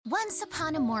Once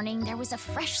upon a morning, there was a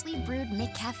freshly brewed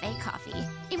McCafe coffee.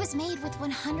 It was made with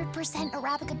 100%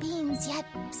 Arabica beans, yet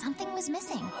something was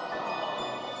missing.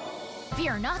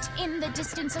 Fear not, in the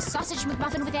distance a sausage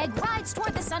McMuffin with egg rides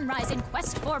toward the sunrise in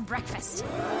quest for breakfast.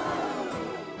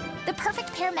 The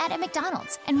perfect pair met at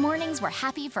McDonald's, and mornings were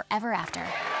happy forever after.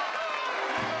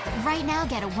 Right now,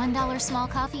 get a $1 small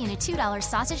coffee and a $2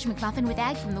 sausage McMuffin with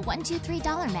egg from the $1, $2,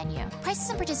 $3 menu. Prices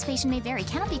and participation may vary.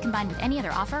 Cannot be combined with any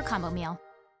other offer or combo meal.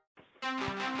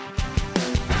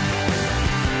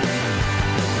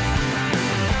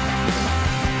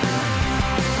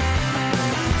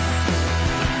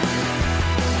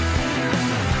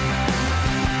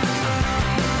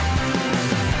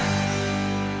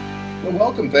 Well,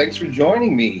 welcome. Thanks for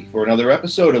joining me for another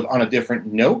episode of On a Different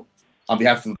Note. On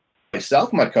behalf of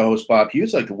myself, my co-host Bob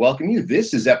Hughes, I'd like to welcome you.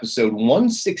 This is episode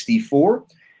 164,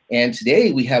 and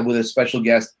today we have with us special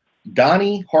guest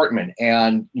Donnie Hartman.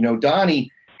 And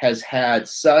Donnie has had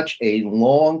such a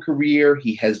long career.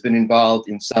 He has been involved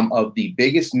in some of the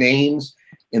biggest names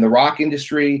in the rock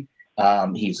industry.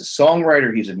 He's a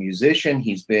songwriter. He's a musician.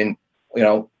 He's been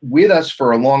with us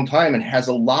for a long time and has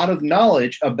a lot of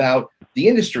knowledge about the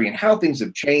industry and how things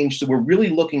have changed. So we're really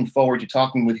looking forward to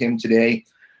talking with him today.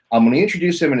 I'm going to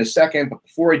introduce him in a second, but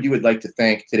before I do, I'd like to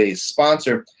thank today's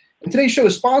sponsor. And today's show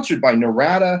is sponsored by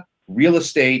Norada Real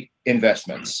Estate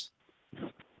Investments.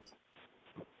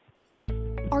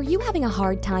 Are you having a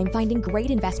hard time finding great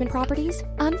investment properties?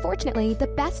 Unfortunately, the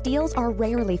best deals are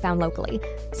rarely found locally.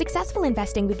 Successful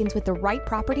investing begins with the right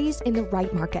properties in the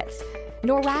right markets.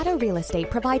 Norada Real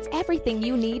Estate provides everything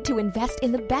you need to invest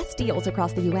in the best deals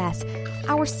across the U.S.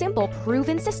 Our simple,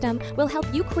 proven system will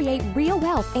help you create real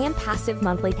wealth and passive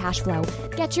monthly cash flow.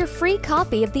 Get your free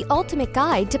copy of the ultimate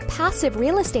guide to passive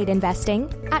real estate investing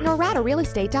at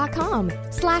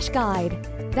noradarealestate.com/guide.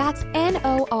 That's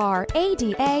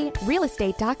NORADA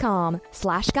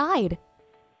realestate.com/guide.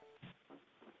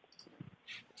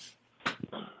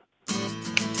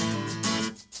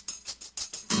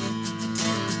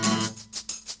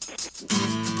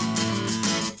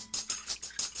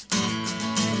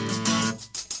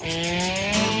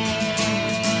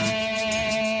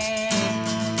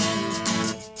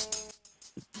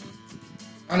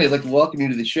 Donnie, I'd like to welcome you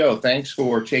to the show. Thanks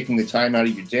for taking the time out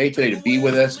of your day today to be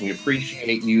with us. We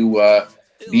appreciate you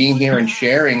being here and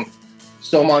sharing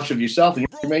so much of yourself and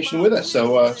information with us.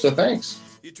 So thanks.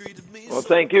 Well,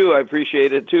 thank you. I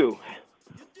appreciate it too.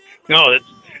 No,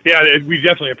 we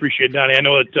definitely appreciate it, Donnie. I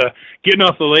know that getting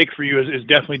off the lake for you is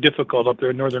definitely difficult up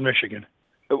there in northern Michigan.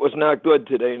 It was not good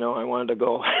today. No, I wanted to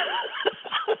go.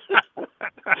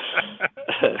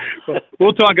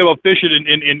 We'll talk about fishing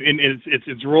and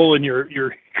its role in your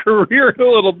career in a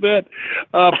little bit.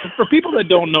 For people that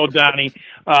don't know Donnie,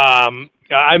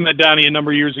 I met Donnie a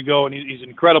number of years ago, and he's an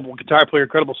incredible guitar player,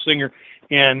 incredible singer,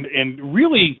 and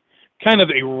really kind of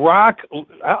a rock.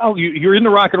 You're in the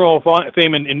Rock and Roll of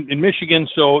Fame in Michigan,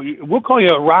 so we'll call you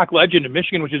a rock legend in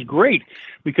Michigan, which is great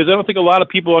because I don't think a lot of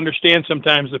people understand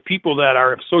sometimes the people that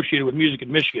are associated with music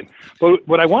in Michigan. But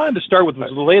what I wanted to start with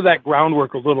was to lay that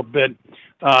groundwork a little bit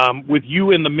with you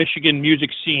in the Michigan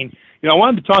music scene. I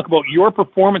wanted to talk about your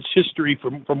performance history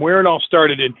from where it all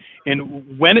started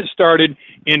and when it started,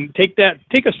 and take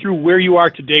us through where you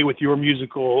are today with your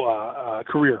musical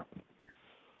career.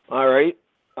 All right.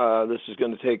 This is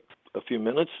going to take a few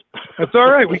minutes. That's all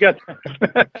right. We got.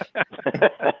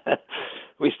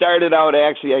 We started out,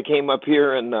 actually, I came up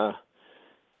here, and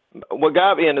what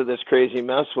got me into this crazy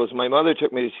mess was my mother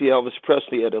took me to see Elvis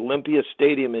Presley at Olympia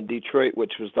Stadium in Detroit,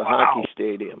 which was the hockey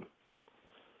stadium,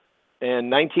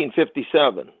 in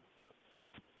 1957.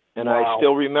 And I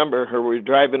still remember her. We were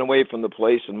driving away from the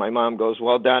place, and my mom goes,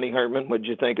 "Well, Donnie Hartman, what'd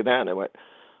you think of that?" And I went,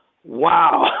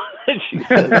 "Wow." And she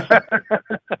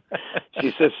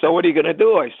says, "So what are you going to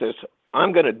do?" I says,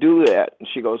 "I'm going to do that." And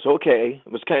she goes, "Okay."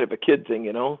 It was kind of a kid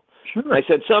thing, Sure. I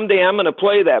said, "Someday I'm going to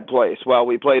play that place." Well,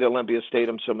 we played Olympia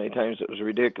Stadium so many times it was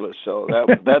ridiculous. So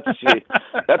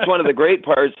that's one of the great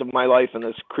parts of my life in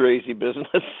this crazy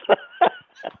business.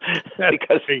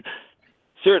 Because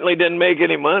certainly didn't make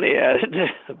any money at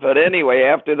it. But anyway,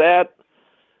 after that,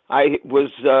 I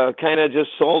was kind of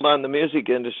just sold on the music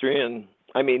industry, and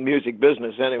I mean music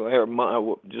business anyway, or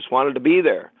just wanted to be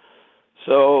there.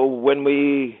 So when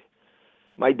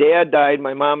my dad died,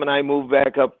 my mom and I moved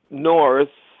back up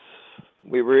north.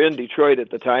 We were in Detroit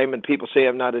at the time, and people say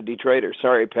I'm not a Detroiter.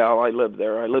 Sorry, pal, I lived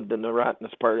there. I lived in the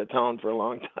rottenest part of town for a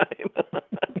long time.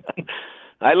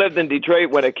 I lived in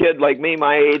Detroit when a kid like me,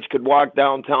 my age, could walk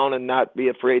downtown and not be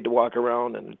afraid to walk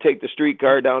around and take the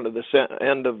streetcar down to the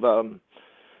end of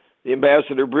the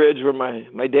Ambassador Bridge, where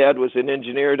my dad was an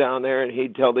engineer down there, and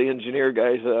he'd tell the engineer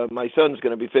guys, my son's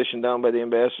going to be fishing down by the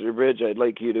Ambassador Bridge. I'd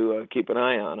like you to keep an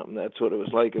eye on him. That's what it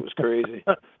was like. It was crazy.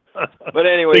 But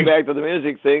anyway, back to the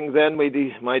music thing. Then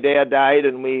my dad died,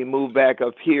 and we moved back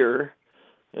up here,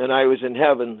 and I was in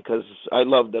heaven because I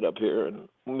loved it up here. And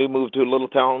we moved to a little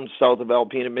town south of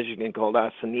Alpena, Michigan called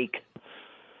Ossineke.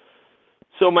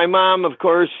 So my mom, of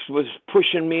course, was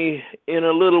pushing me in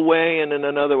a little way and in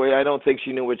another way. I don't think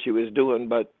she knew what she was doing,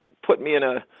 but put me in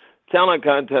a talent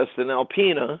contest in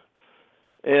Alpena.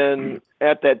 And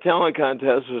at that talent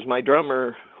contest was my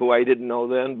drummer, who I didn't know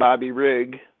then, Bobby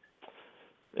Rigg.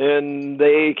 And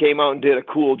they came out and did a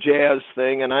cool jazz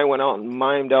thing, and I went out and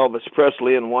mimed Elvis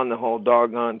Presley and won the whole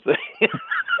doggone thing.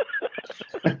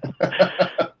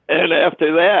 And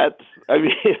after that, I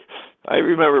mean, I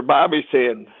remember Bobby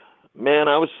saying, "Man,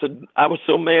 I was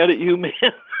so mad at you,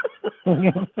 man."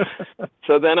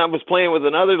 So then I was playing with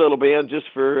another little band just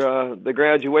for the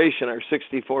graduation, our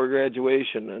 '64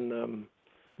 graduation, and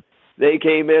they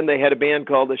came in. They had a band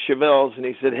called the Chevelles, and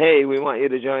he said, "Hey, we want you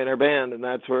to join our band," and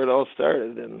that's where it all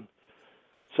started. And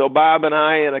so Bob and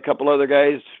I and a couple other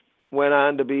guys went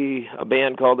on to be a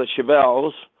band called the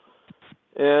Chevelles,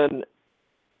 and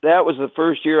that was the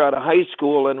first year out of high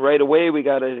school. And right away we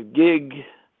got a gig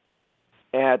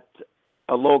at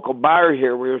a local bar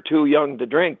here. We were too young to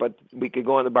drink, but we could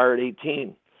go in the bar at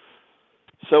 18.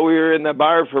 So we were in the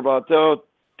bar for about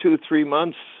 2-3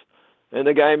 months, and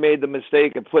the guy made the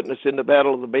mistake of putting us in the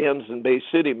Battle of the Bands in Bay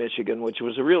City, Michigan, which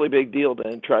was a really big deal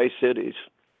then, Tri-Cities.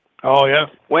 Oh, yeah.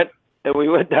 We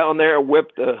went down there and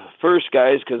whipped the first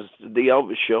guys because the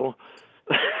Elvis show.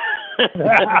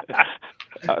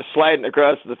 Sliding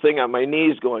across the thing on my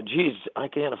knees going, "Geez, I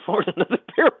can't afford another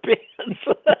pair of pants."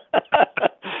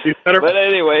 But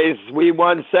anyways, we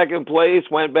won second place,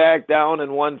 went back down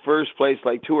and won first place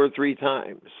like 2 or 3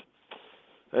 times.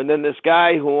 And then this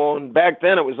guy who owned, back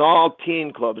then it was all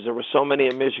teen clubs. There were so many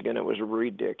in Michigan, it was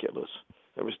ridiculous.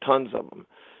 There was tons of them.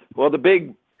 Well, the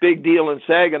big deal in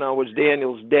Saginaw was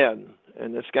Daniel's Den.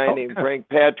 And this guy named Frank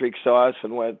Patrick saw us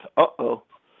and went, "Uh-oh,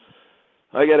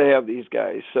 I got to have these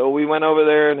guys." So we went over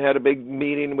there and had a big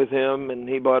meeting with him, and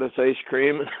he bought us ice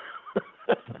cream.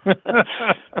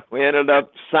 We ended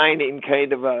up signing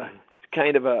kind of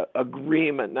a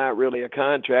agreement, not really a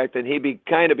contract, and he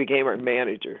kind of became our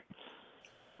manager.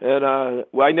 And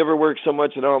I never worked so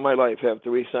much in all my life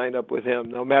after we signed up with him.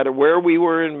 No matter where we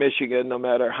were in Michigan, no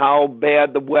matter how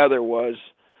bad the weather was,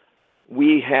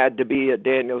 we had to be at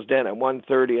Daniel's Den at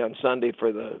 1:30 on Sunday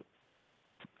for the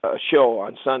show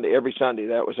on Sunday, every Sunday.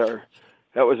 That was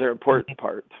our important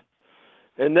part.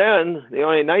 And then the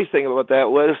only nice thing about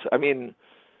that was, I mean,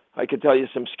 I could tell you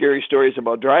some scary stories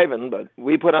about driving, but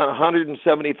we put on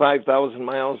 175,000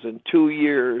 miles in 2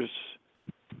 years.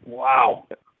 Wow.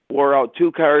 Wore out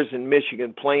 2 cars in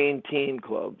Michigan playing teen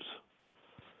clubs.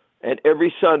 And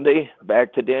every Sunday,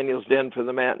 back to Daniel's Den for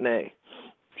the matinee.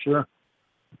 Sure.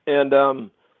 And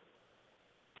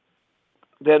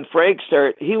then Frank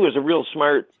he was a real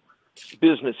smart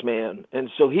businessman.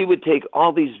 And so he would take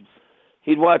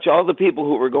he'd watch all the people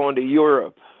who were going to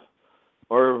Europe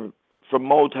or from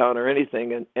Motown or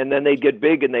anything. And then they'd get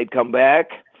big and they'd come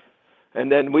back.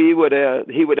 And then he would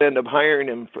end up hiring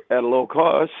him at a low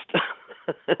cost.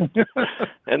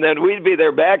 And then we'd be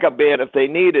their backup band if they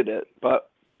needed it. But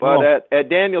at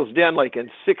Daniel's Den, like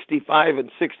in 65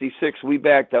 and 66, we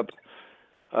backed up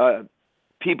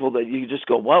people that you just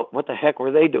go, what the heck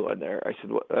were they doing there? I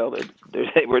said, well,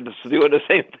 they were just doing the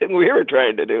same thing we were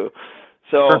trying to do.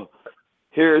 So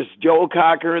here's Joe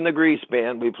Cocker and the Grease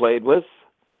Band we played with,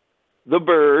 the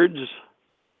Byrds,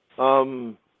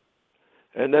 and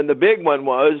then the big one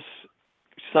was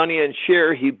Sonny and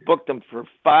Cher. He booked them for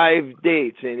 5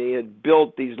 dates, and he had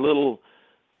built these little,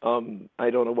 I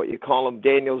don't know what you call them,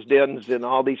 Daniel's Dens in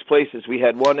all these places. We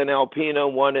had one in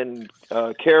Alpena, one in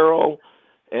Carroll,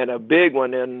 and a big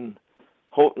one in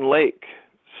Houghton Lake.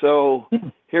 So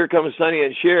here comes Sonny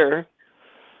and Cher,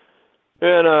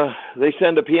 and they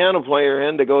send a piano player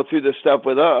in to go through this stuff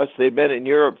with us. They'd been in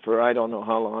Europe for I don't know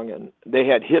how long, and they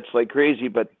had hits like crazy,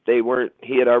 but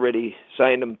he had already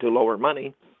signed them to lower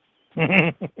money.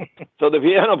 So the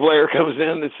piano player comes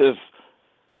in and says,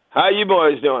 "How you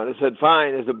boys doing?" I said,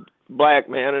 "Fine." He's a black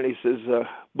man, and he says,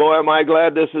 "Boy, am I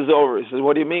glad this is over." He says,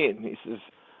 "What do you mean?" He says,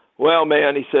 "Well,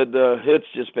 man," he said,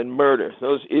 "it's just been murder.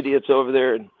 Those idiots over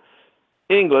there in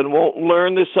England won't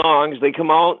learn the songs. They come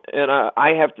out, and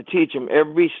I have to teach them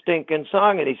every stinking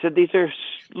song." And he said, "These are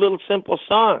little simple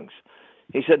songs."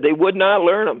 He said, "They would not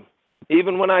learn them,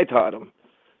 even when I taught them."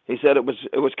 He said it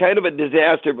was kind of a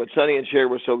disaster, but Sonny and Cher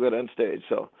were so good on stage.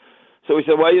 So So we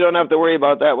said, well, you don't have to worry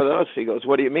about that with us. He goes,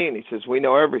 what do you mean? He says, we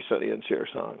know every Sonny and Cher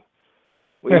song.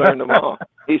 We learned them all.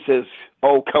 He says,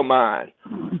 oh, come on.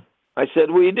 I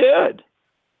said, we did.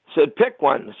 Said, pick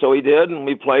one. So he did, and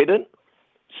we played it,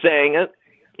 sang it.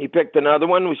 He picked another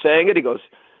one. We sang it. He goes,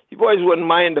 you boys wouldn't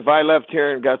mind if I left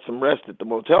here and got some rest at the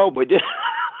motel, would you?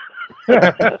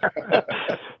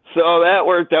 So that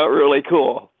worked out really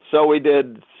cool. So we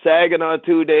did Saginaw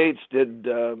 2 dates, did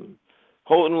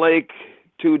Houghton Lake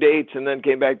 2 dates, and then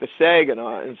came back to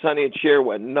Saginaw. And Sonny and Cher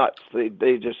went nuts.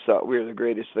 They just thought we were the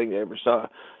greatest thing they ever saw.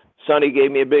 Sonny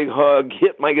gave me a big hug,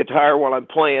 hit my guitar while I'm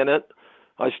playing it.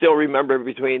 I still remember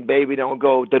between Baby Don't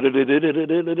Go,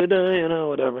 you know,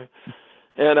 whatever.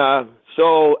 And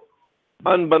so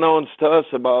unbeknownst to us,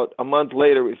 about a month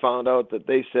later, we found out that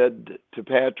they said to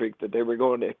Patrick that they were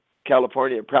going to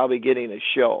California, probably getting a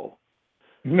show.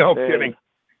 No kidding.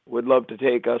 Would love to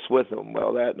take us with them.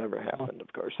 Well, that never happened,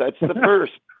 of course. That's the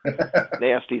first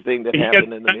nasty thing that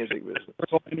happened in the music business.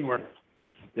 Anywhere.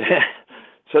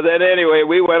 So then anyway,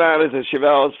 we went on as the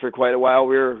Chevelles for quite a while.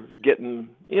 We were getting,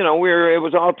 you know, it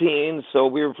was all teens, so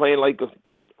we were playing like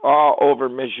all over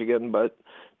Michigan, but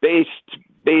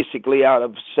basically out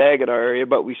of Saginaw area,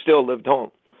 but we still lived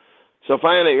home. So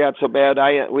finally it got so bad,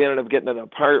 we ended up getting an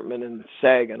apartment in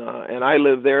Saginaw, and I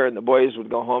lived there, and the boys would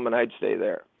go home, and I'd stay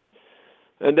there.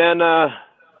 And then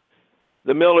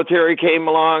the military came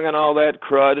along and all that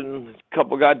crud, and a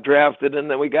couple got drafted, and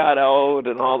then we got out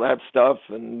and all that stuff,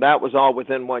 and that was all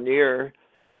within 1 year.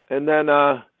 And then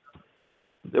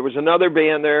there was another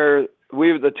band there.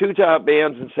 We were the two top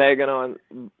bands in Saginaw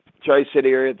and Tri-City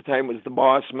area at the time was the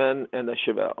Bossmen and the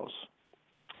Chevelles.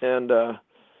 And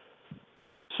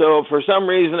so for some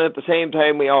reason at the same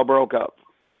time we all broke up.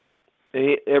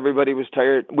 Everybody was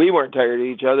tired. We weren't tired of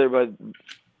each other, but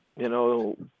you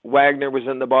know, Wagner was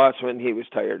in the Bossmen. He was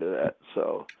tired of that.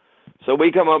 So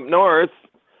we come up north.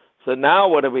 So now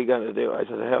what are we going to do? I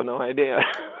said, I have no idea.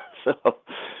 So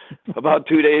about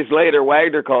 2 days later,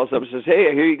 Wagner calls up and says, hey,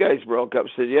 I hear you guys broke up. I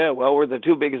said, yeah, well, we're the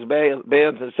two biggest bands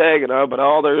in Saginaw, but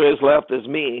all there is left is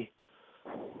me.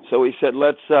 So we said, you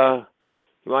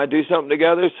want to do something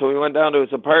together? So we went down to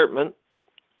his apartment,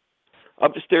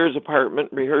 upstairs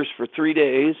apartment, rehearsed for 3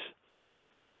 days,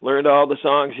 learned all the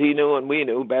songs he knew and we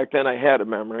knew. Back then I had a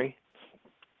memory.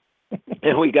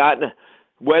 And we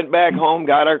went back home,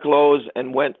 got our clothes,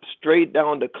 and went straight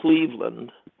down to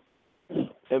Cleveland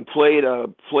and played a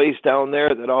place down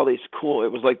there that all these cool,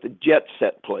 it was like the Jet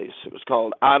Set place. It was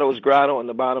called Otto's Grotto on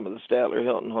the bottom of the Statler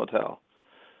Hilton Hotel.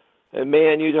 And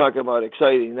man, you talk about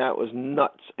exciting. That was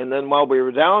nuts. And then while we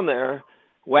were down there,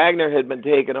 Wagner had been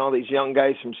taking all these young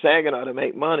guys from Saginaw to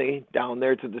make money down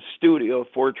there to the studio,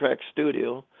 4-track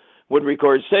studio, would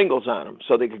record singles on them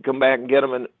so they could come back and get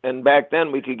them. And back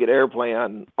then we could get airplay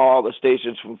on all the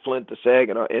stations from Flint to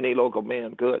Saginaw. Any local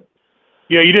band could.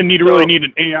 Yeah, you didn't really need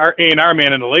an A&R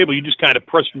man in the label. You just kind of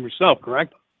pushed them yourself,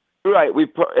 correct? Right.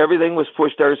 Everything was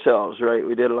pushed ourselves, right?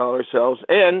 We did it all ourselves.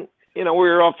 And, you know, we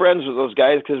were all friends with those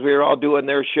guys because we were all doing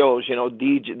their shows. You know,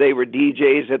 they were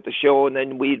DJs at the show, and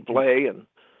then we'd play. And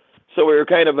so we were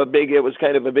it was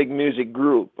kind of a big music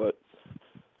group. But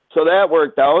so that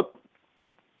worked out.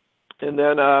 And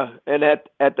then, and at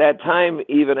that time,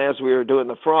 even as we were doing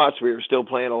the Frost, we were still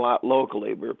playing a lot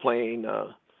locally. We were playing,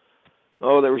 there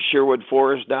was Sherwood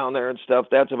Forest down there and stuff.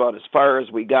 That's about as far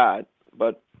as we got.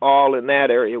 But all in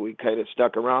that area, we kind of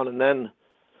stuck around. And then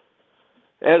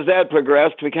as that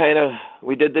progressed,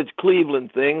 we did this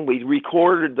Cleveland thing. We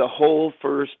recorded the whole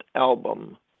first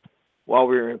album while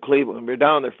we were in Cleveland. We were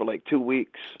down there for like 2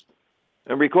 weeks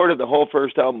and recorded the whole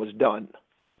first album. Was done.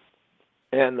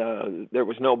 And there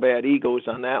was no bad egos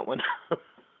on that one.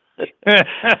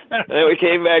 And we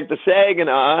came back to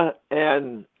Saginaw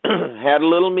and had a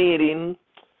little meeting,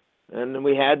 and then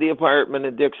we had the apartment,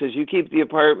 and Dick says, you keep the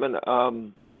apartment.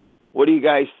 What do you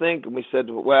guys think? And we said,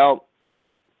 well,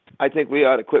 I think we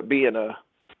ought to quit being a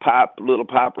little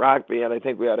pop rock band. I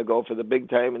think we ought to go for the big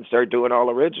time and start doing all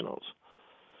originals.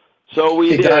 So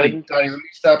we did. Donnie, let me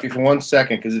stop you for 1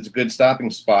 second because it's a good stopping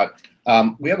spot.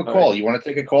 We have a call. Right. You want to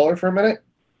take a caller for a minute?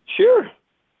 Sure.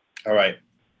 All right.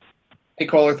 Hey,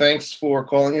 caller, thanks for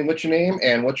calling in. What's your name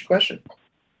and what's your question?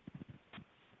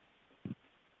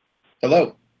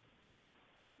 Hello?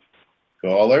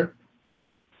 Caller?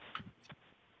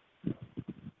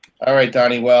 All right,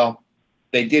 Donnie. Well,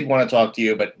 they did want to talk to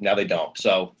you, but now they don't.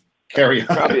 So carry on.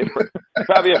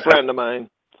 Probably a friend of mine.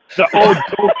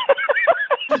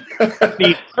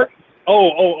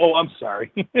 I'm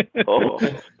sorry.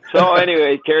 So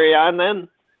anyway, carry on then?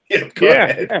 Yeah, go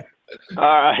ahead. All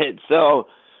right. So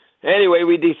anyway,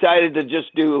 we decided to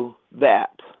just do that.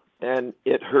 and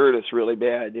it hurt us really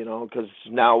bad, because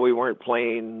now we weren't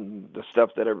playing the stuff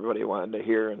that everybody wanted to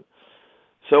hear. And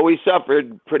so we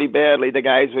suffered pretty badly. The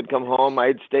guys would come home.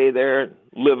 I'd stay there,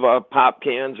 live off pop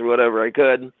cans or whatever I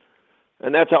could.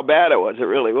 And that's how bad it was. It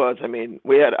really was. I mean,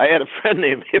 I had a friend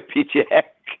named Hippie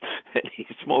Jack, and he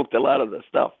smoked a lot of the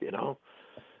stuff,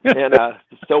 And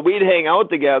so we'd hang out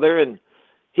together, and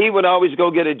he would always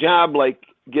go get a job, like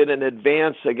get an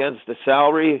advance against a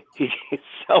salary. He's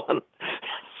selling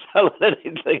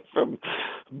anything from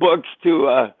books to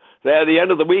at the end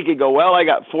of the week he'd go, well, I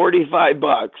got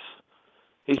 $45.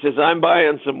 He says, I'm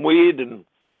buying some weed and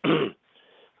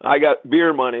I got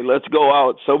beer money. Let's go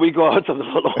out. So we go out to the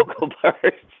local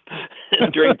bars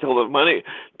and drink till the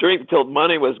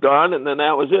money was gone, and then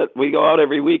that was it. We go out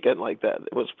every weekend like that.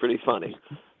 It was pretty funny.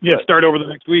 Yeah, start over the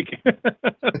next week.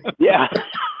 Yeah.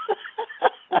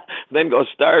 Then go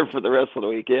starve for the rest of the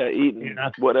week. Yeah, eating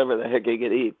whatever the heck you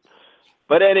could eat.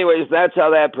 But anyways, that's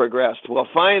how that progressed. Well,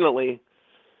 finally,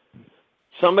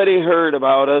 somebody heard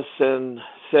about us and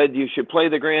said you should play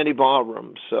the Grandy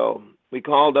Ballroom. So we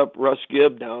called up Russ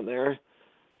Gibb down there,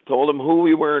 told him who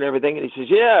we were and everything, and he says,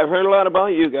 yeah, I've heard a lot about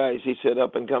you guys. He said,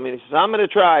 up and coming. He says, I'm going to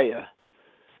try you.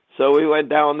 So we went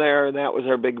down there, and that was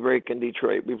our big break in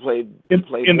Detroit. We played and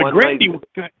one night.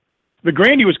 The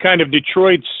Grandy was kind of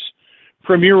Detroit's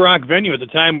premier rock venue at the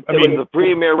time. It was the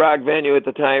premier rock venue at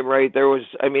the time, right? There was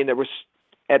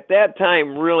at that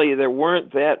time, really, there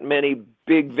weren't that many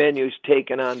big venues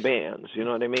taking on bands. You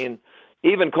know what I mean?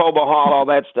 Even Cobo Hall, all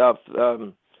that stuff,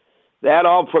 that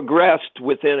all progressed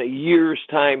within a year's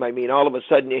time. I mean, all of a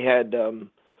sudden you had,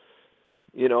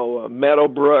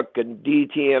 Meadowbrook and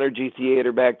DT Energy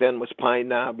Theater back then was Pine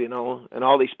Knob, and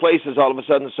all these places all of a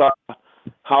sudden saw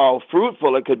how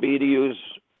fruitful it could be to use,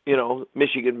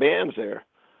 Michigan bands there.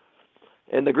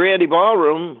 And the Grandy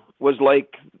Ballroom was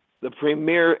like the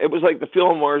premier, it was like the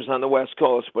Fillmore's on the West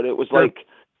Coast, but it was like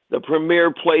the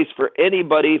premier place for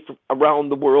anybody around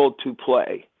the world to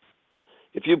play.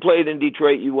 If you played in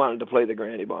Detroit, you wanted to play the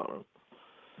Grandy Ballroom.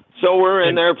 So we're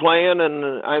in there playing,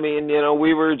 and I mean,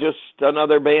 we were just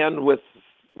another band with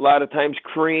a lot of times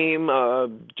Cream,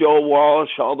 Joe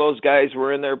Walsh, all those guys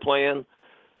were in there playing.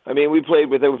 I mean, we played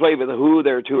with the Who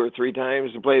there 2 or 3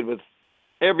 times. We played with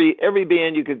every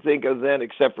band you could think of then,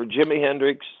 except for Jimi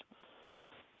Hendrix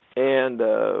and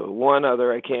one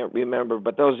other I can't remember.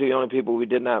 But those are the only people we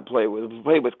did not play with. We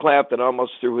played with Clapton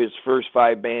almost through his first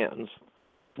 5 bands.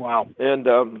 Wow! And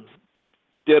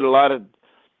did a lot of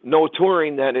no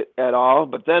touring at all.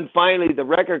 But then finally, the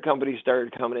record company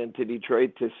started coming into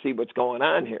Detroit to see what's going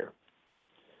on here.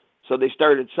 So they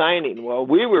started signing. Well,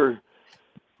 we were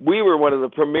one of the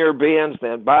premier bands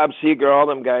then. Bob Seger, all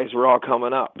them guys were all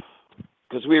coming up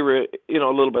because we were, a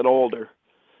little bit older.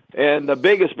 And the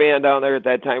biggest band down there at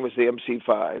that time was the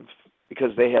MC5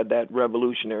 because they had that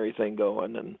revolutionary thing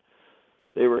going, and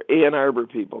they were Ann Arbor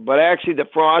people. But actually, the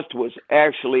Frost was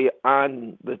actually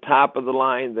on the top of the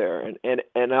line there.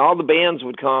 And all the bands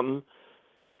would come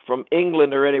from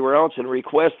England or anywhere else and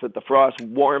request that the Frost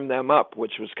warm them up,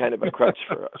 which was kind of a crutch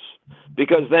for us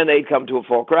because then they'd come to a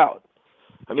full crowd.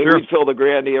 I mean, we'd fill the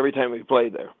Grandy every time we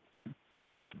played there.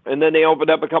 And then they opened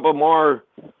up a couple more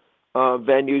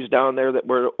venues down there that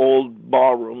were old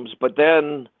ballrooms. But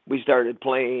then we started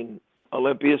playing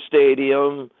Olympia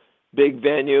Stadium, big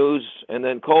venues, and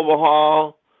then Cobo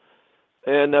Hall,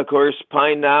 and, of course,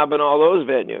 Pine Knob and all those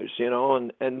venues,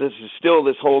 And this is still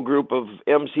this whole group of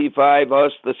MC5,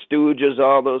 us, the Stooges,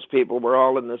 all those people were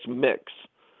all in this mix.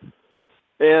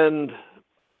 And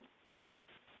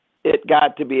it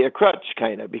got to be a crutch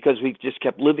kind of because we just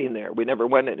kept living there. We never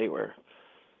went anywhere.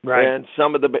 Right. And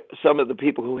some of the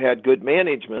people who had good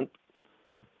management,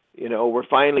 were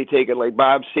finally taken, like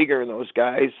Bob Seger and those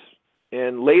guys.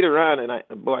 And later on, and I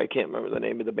can't remember the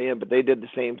name of the band, but they did the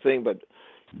same thing. But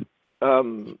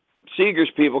Seger's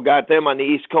people got them on the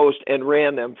East Coast and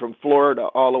ran them from Florida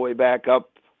all the way back up,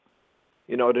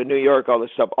 to New York, all this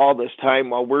stuff, all this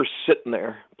time while we're sitting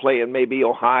there playing maybe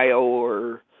Ohio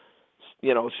or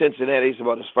Cincinnati's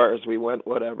about as far as we went,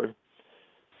 whatever.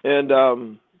 And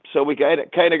so we kind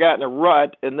of got in a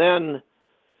rut, and then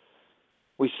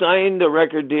we signed a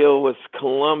record deal with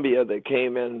Columbia that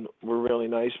came in, were really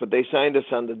nice, but they signed us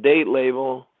on the Date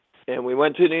label, and we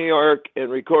went to New York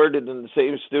and recorded in the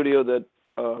same studio that,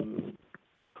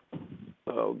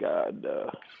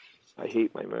 I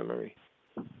hate my memory.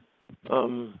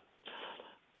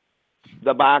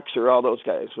 The Boxer, all those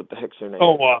guys, what the heck's their name?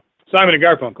 Simon and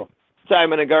Garfunkel.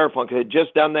 Simon and Garfunkel had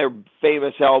just done their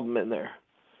famous album in there.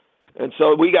 And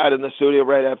so we got in the studio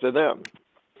right after them.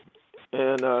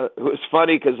 And it was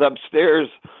funny because upstairs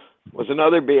was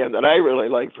another band that I really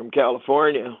liked from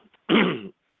California.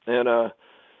 And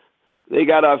they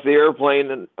got off the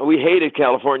airplane, and we hated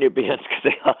California bands because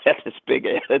they all had this big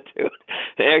attitude.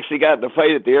 They actually got in a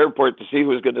fight at the airport to see who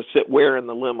was going to sit where in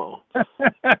the limo.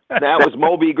 That was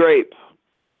Moby Grape.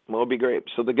 Moby Grape.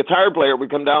 So the guitar player would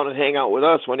come down and hang out with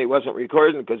us when he wasn't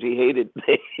recording because they hated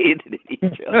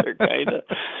each other, kind of.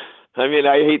 I mean,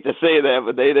 I hate to say that,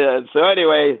 but they did. So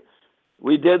anyway,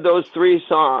 we did those 3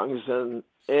 songs, and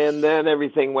then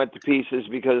everything went to pieces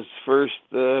because first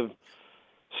the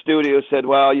studio said,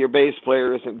 well, your bass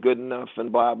player isn't good enough,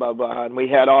 and blah, blah, blah. And we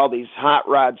had all these hot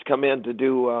rods come in to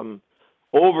do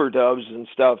overdubs and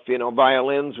stuff,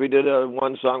 violins. We did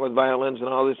one song with violins and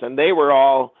all this, and they were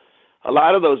all, a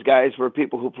lot of those guys were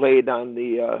people who played on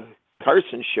the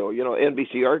Carson show,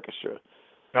 NBC Orchestra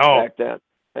back then.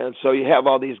 And so you have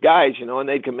all these guys, and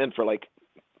they'd come in for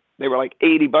they were like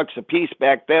 $80 a piece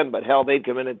back then, but hell, they'd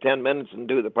come in 10 minutes and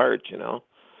do the parts, And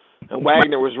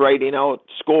Wagner was writing out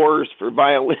scores for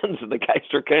violins, and the guys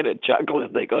were kind of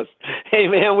chuckling. They goes, hey,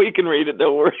 man, we can read it.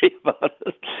 Don't worry about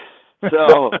it.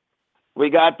 So we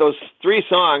got those 3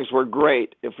 songs were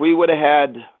great. If we would have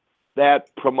had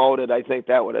that promoted, I think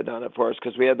that would have done it for us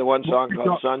because we had the one song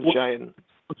called Sunshine.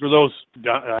 What were those?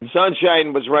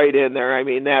 Sunshine was right in there. I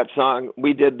mean, that song,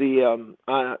 we did the,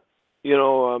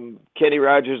 Kenny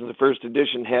Rogers in the first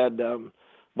edition had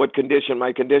What Condition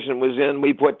My Condition Was In.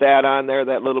 We put that on there,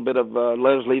 that little bit of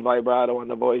Leslie vibrato on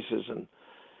the voices. And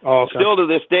still to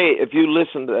this day, if you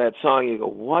listen to that song, you go,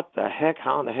 what the heck?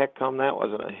 How in the heck come that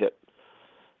wasn't a hit?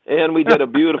 And we did a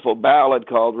beautiful ballad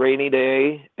called Rainy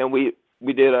Day, and we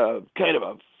did a kind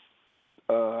of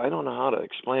I don't know how to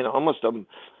explain it, almost a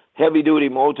heavy-duty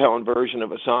Motown version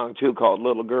of a song, too, called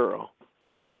Little Girl.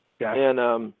 Yeah.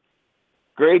 And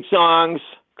great songs.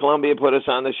 Columbia put us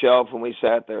on the shelf, and we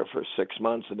sat there for 6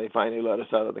 months, and they finally let us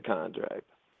out of the contract.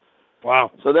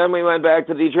 Wow. So then we went back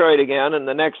to Detroit again, and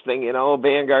the next thing,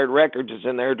 Vanguard Records is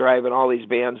in there driving all these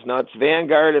bands nuts.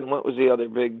 Vanguard, and what was the other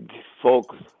big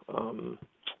folk?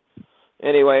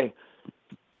 Anyway,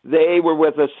 they were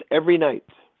with us every night.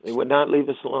 They would not leave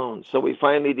us alone. So we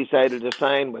finally decided to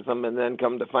sign with them, and then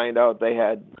come to find out they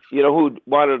had, who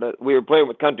wanted to, we were playing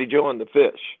with Country Joe and the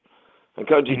Fish. And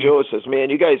Country Joe says, man,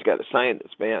 you guys got to sign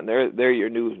this band. They're your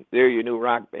new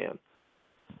rock band.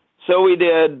 So we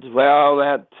did, well,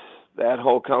 that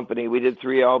whole company, we did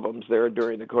 3 albums there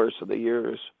during the course of the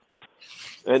years.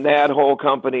 And that whole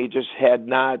company just had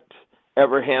not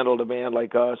ever handled a band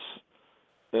like us.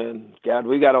 And God,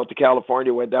 we got out to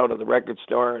California, went down to the record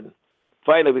store, and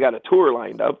finally we got a tour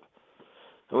lined up.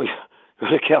 And we go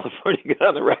to California, get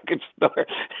on the record store,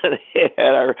 and they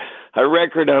had our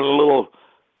record on a little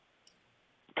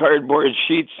cardboard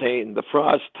sheet saying "The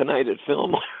Frost Tonight at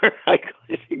Fillmore." I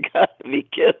go, you gotta be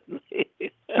kidding me.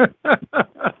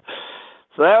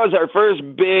 So that was our first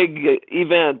big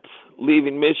event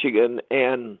leaving Michigan,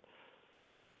 and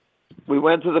we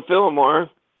went to the Fillmore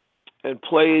and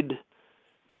played.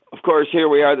 Of course, here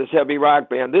we are, this heavy rock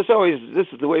band. This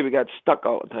is the way we got stuck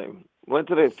all the time. Went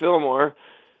to the Fillmore.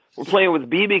 We're playing with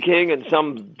B.B. King and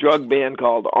some drug band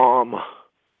called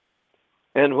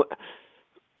And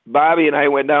Bobby and I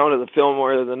went down to the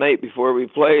Fillmore the night before we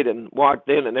played and walked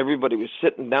in, and everybody was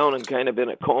sitting down and kind of in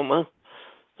a coma.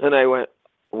 And I went,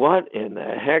 what in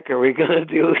the heck are we going to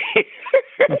do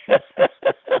here?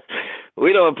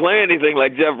 We don't play anything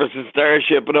like Jefferson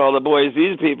Starship and all the boys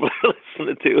these people are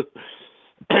listening to.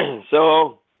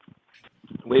 So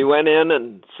we went in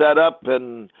and set up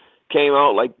and came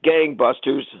out like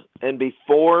gangbusters. And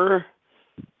before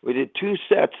we did 2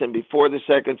 sets, and before the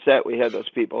second set, we had those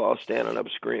people all standing up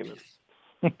screaming.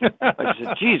 I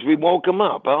said, geez, we woke them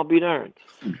up. I'll be darned.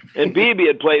 And BB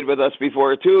had played with us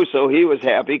before, too, so he was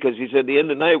happy because he said, the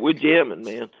end of the night, we're jamming,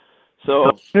 man.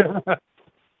 So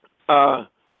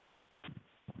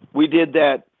we did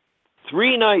that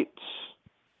 3 nights,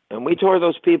 and we tore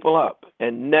those people up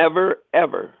and never,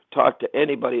 ever talked to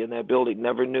anybody in that building,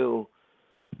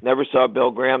 never saw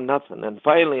Bill Graham, nothing. And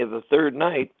finally, the 3rd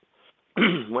night,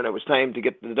 when it was time to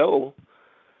get the dough,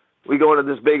 we go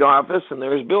into this big office, and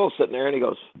there's Bill sitting there, and he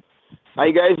goes, how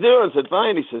you guys doing? I said,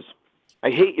 fine. He says, I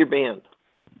hate your band.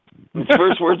 His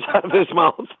first words out of his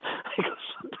mouth. I goes,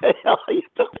 what the hell are you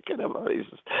talking about? He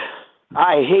says,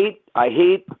 I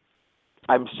hate,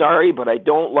 I'm sorry, but I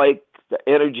don't like the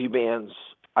energy bands.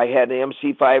 I had the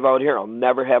MC5 out here. I'll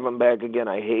never have them back again.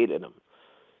 I hated them.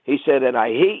 He said, and I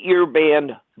hate your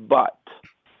band, but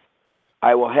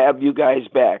I will have you guys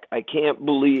back. I can't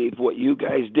believe what you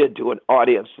guys did to an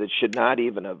audience that should not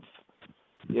even have,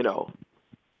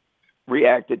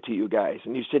 reacted to you guys.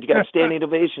 And you said you got standing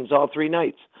ovations all 3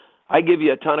 nights. I give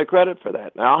you a ton of credit for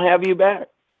that. And I'll have you back.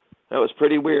 That was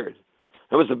pretty weird.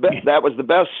 That was the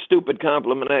best stupid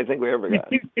compliment I think we ever got.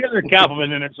 There's a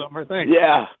compliment in there somewhere. Thanks.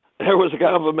 Yeah, there was a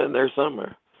compliment in there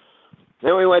somewhere.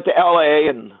 Then we went to L.A.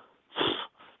 and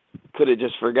could have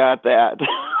just forgot that.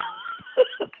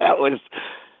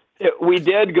 We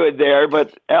did good there,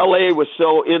 but L.A. was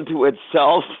so into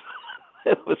itself.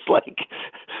 It was like,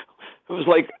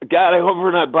 God, I hope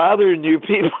we're not bothering you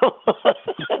people.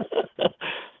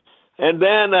 And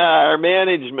then our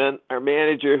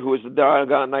manager, who was a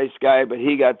doggone nice guy, but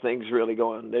he got things really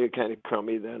going. They were kind of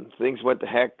crummy then. Things went to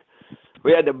heck.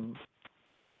 We had to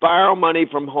borrow money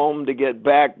from home to get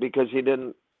back because he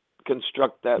didn't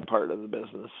construct that part of the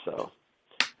business. So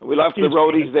we left the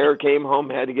roadies there, came home,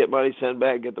 had to get money sent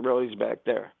back, get the roadies back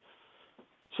there.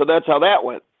 So that's how that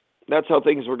went. That's how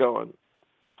things were going.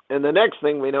 And the next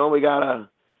thing we know, we got a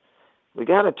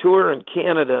tour in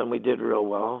Canada, and we did real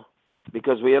well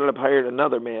because we ended up hiring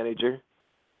another manager.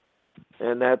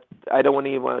 And that, I don't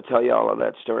even want to tell you all of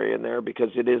that story in there because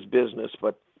it is business,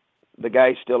 but the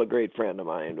guy's still a great friend of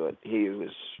mine, but he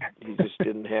just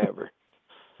didn't have her.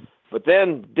 But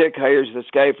then Dick hires this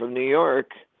guy from New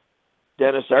York,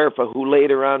 Dennis Arfa, who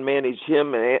later on managed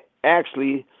him and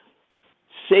actually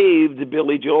saved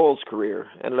Billy Joel's career,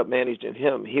 ended up managing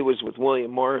him. He was with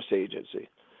William Morris Agency.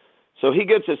 So he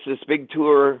gets us this big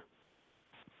tour,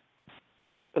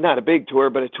 not a big tour,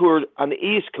 but a tour on the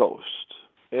East Coast.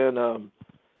 And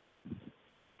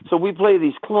so we play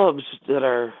these clubs that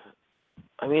are,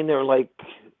 I mean, they're like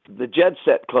the jet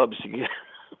set clubs.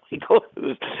 We go to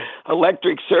this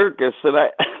Electric Circus, and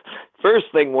first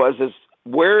thing was,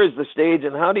 where is the stage,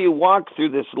 and how do you walk through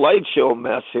this light show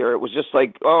mess here? It was just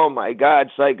like, oh my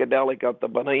God, psychedelic up the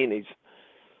bananas.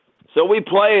 So we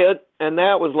play it, and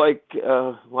that was like,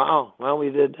 wow, well, we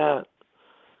did that.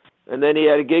 And then he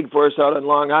had a gig for us out on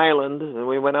Long Island, and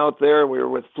we went out there. We were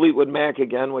with Fleetwood Mac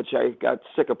again, which I got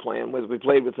sick of playing with. We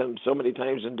played with him so many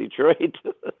times in Detroit.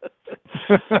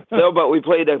 But we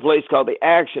played at a place called the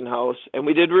Action House, and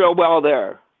we did real well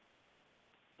there.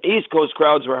 East Coast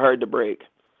crowds were hard to break.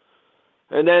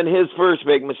 And then his first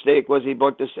big mistake was he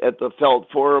booked us at the Felt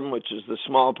Forum, which is the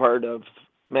small part of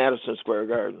Madison Square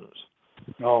Gardens.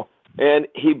 Oh. And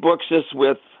he books us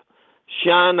with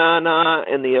Sha-Na-Na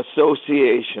and the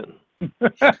Association.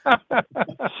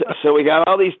 so we got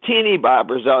all these teeny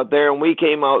boppers out there, and we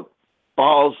came out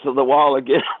balls to the wall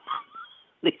again.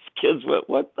 These kids went,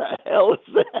 what the hell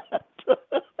is that?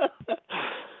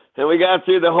 And we got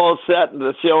through the whole set and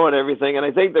the show and everything, and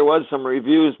I think there was some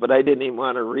reviews, but I didn't even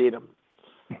want to read them.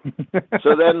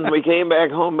 So then we came back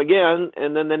home again,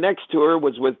 and then the next tour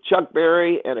was with Chuck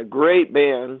Berry and a great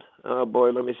band. Oh, boy,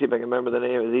 let me see if I can remember the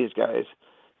name of these guys.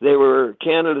 They were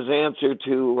Canada's answer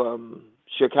to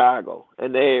Chicago,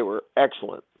 and they were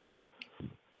excellent.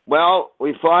 Well,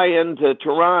 we fly into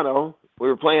Toronto. We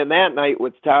were playing that night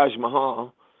with Taj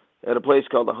Mahal at a place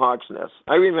called the Hawk's Nest.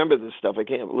 I remember this stuff. I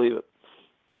can't believe it.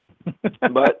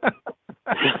 But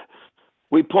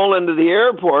we pull into the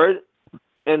airport,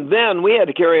 and then we had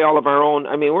to carry all of our own.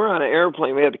 I mean, we're on an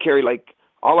airplane. We had to carry, like,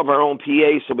 all of our own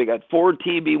PA. So we got 4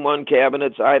 TB1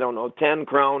 cabinets, 10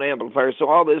 Crown amplifiers, so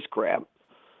all this crap.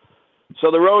 So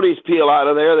the roadies peel out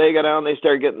of there. They go down. They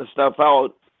start getting the stuff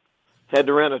out. Had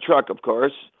to rent a truck, of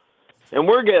course. And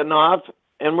we're getting off,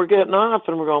 and we're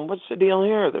going, what's the deal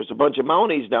here? There's a bunch of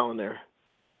Mounties down there.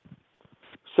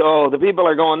 So the people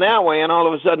are going that way, and all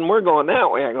of a sudden we're going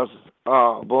that way. I goes,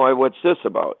 oh, boy, what's this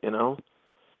about, you know?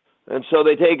 And so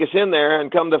they take us in there, and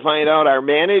come to find out our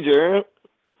manager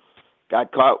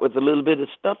got caught with a little bit of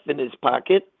stuff in his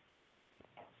pocket.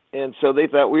 And so they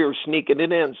thought we were sneaking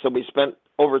it in. So we spent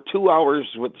over 2 hours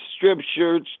with strip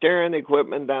shirts, tearing the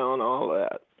equipment down, all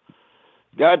that.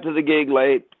 Got to the gig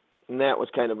late, and that was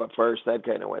kind of a first. That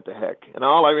kind of went to heck. And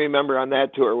all I remember on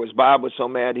that tour was Bob was so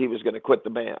mad he was going to quit the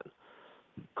band.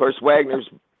 Of course, Wagner's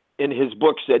in his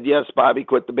book said, yes, Bobby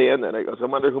quit the band. And I goes, I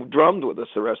wonder who drummed with us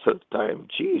the rest of the time.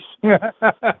 Jeez.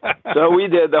 So we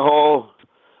did the whole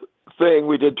thing.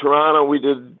 We did Toronto. We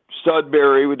did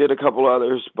Sudbury. We did a couple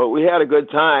others. But we had a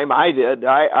good time. I did.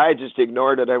 I just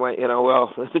ignored it. I went,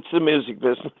 well, it's the music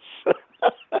business.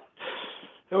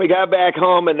 And we got back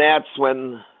home, and that's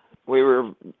when we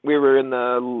were in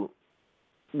the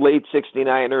late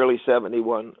 69, early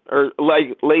 71. Or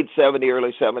like late 70,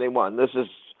 early 71. This is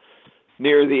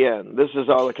near the end. This is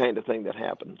all the kind of thing that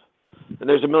happened. And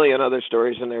there's a million other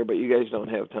stories in there, but you guys don't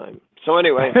have time. So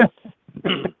anyway,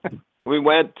 we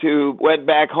went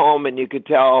back home, and you could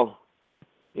tell,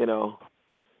 and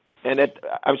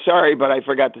I'm sorry, but I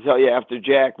forgot to tell you, after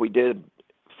Jack, we did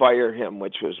fire him,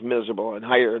 which was miserable, and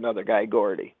hire another guy,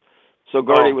 Gordy. So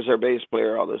Gordy was our bass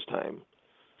player all this time.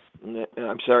 And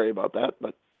I'm sorry about that,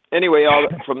 but anyway,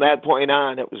 from that point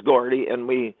on, it was Gordy, and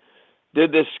we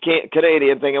did this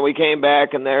Canadian thing, and we came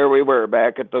back, and there we were,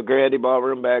 back at the Grande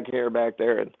Ballroom, back here, back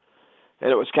there, and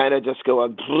it was kind of just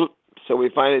going, so we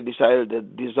finally decided to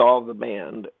dissolve the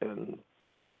band, and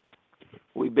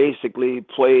we basically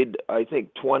played, I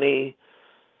think, 20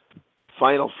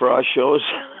 Final Frost shows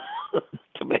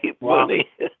to make money.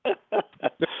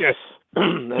 Yes.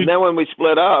 And then when we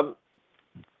split up,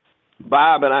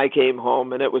 Bob and I came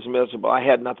home, and it was miserable. I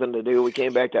had nothing to do. We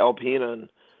came back to Alpena, and,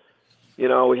 you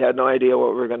know, we had no idea what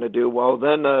we were going to do. Well,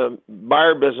 then the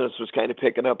bar business was kind of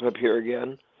picking up here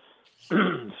again.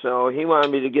 So he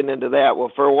wanted me to get into that.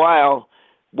 Well, for a while,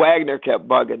 Wagner kept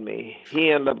bugging me.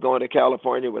 He ended up going to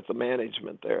California with the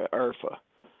management there at ARFA.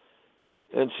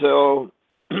 And so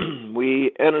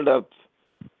I ended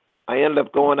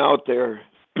up going out there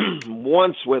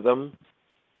once with him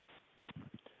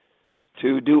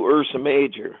to do Ursa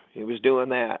Major. He was doing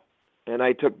that. And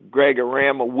I took Greg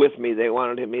Arama with me. They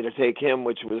wanted me to take him,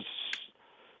 which was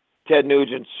Ted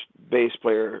Nugent's bass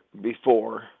player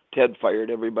before. Ted fired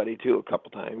everybody, too, a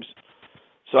couple times.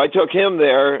 So I took him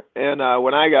there, and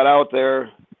when I got out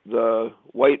there, the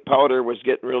white powder was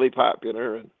getting really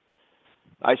popular, and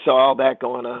I saw all that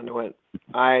going on and went,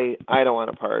 I don't want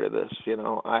a part of this, you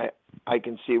know. I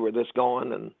can see where this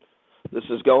going, and this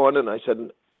is going, and I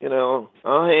said, you know,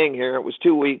 I'll hang here. It was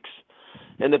 2 weeks.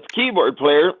 And the keyboard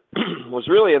player was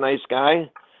really a nice guy.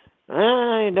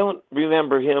 I don't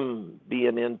remember him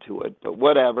being into it, but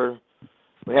whatever.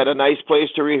 We had a nice place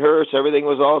to rehearse. Everything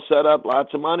was all set up,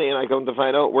 lots of money, and I come to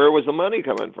find out where was the money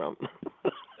coming from.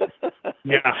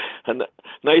 Yeah. A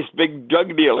nice big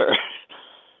drug dealer.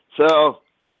 So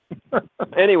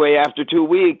anyway, after 2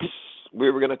 weeks,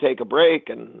 we were going to take a break,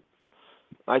 and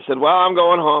I said, well, I'm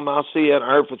going home. I'll see you. And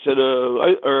Arfa said,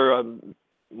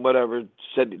 whatever,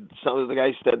 said, some of the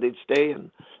guys said they'd stay. And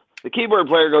the keyboard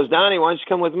player goes, Donnie, why don't you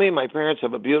come with me? My parents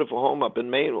have a beautiful home up in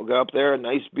Maine. We'll go up there, a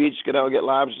nice beach, get out, get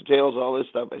lobster tails, all this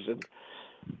stuff. I said,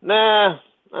 nah,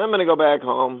 I'm going to go back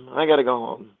home. I got to go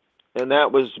home. And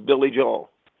that was Billy Joel.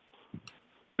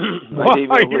 I didn't even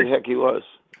know who the heck he was.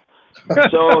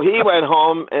 So he went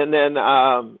home, and then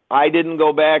I didn't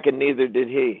go back, and neither did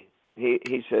he.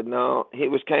 He said no. He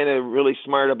was kind of really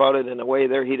smart about it in a way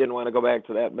there. He didn't want to go back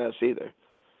to that mess either.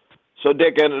 So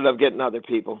Dick ended up getting other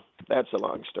people. That's a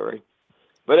long story.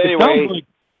 But anyway.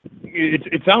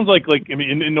 It sounds like I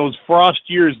mean, in those Frost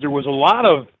years, there was a lot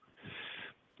of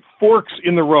forks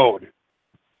in the road.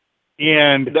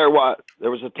 And there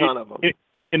was a ton of them.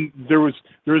 And there was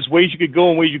ways you could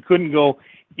go and ways you couldn't go.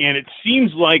 And it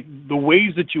seems like the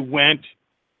ways that you went,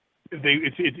 I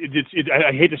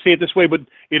hate to say it this way, but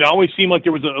it always seemed like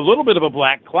there was a little bit of a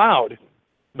black cloud.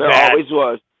 There always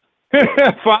was.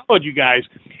 Followed you guys.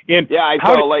 And yeah, I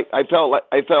felt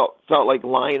like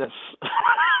Linus.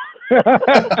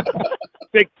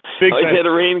 big I hit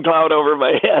a rain cloud over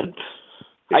my head.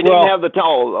 I didn't have the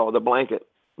towel though, the blanket.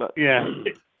 But yeah,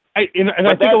 I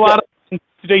think a lot of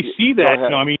today see that. You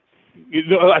know, I mean,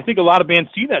 I think a lot of bands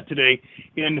see that today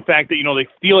in the fact that, you know, they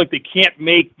feel like they can't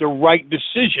make the right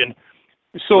decision.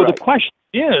 So the question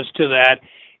is to that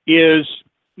is,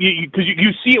 because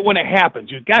you see it when it happens.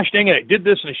 Gosh dang it, I did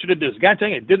this and I should have done this. Gosh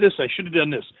dang it, I did this, I should have done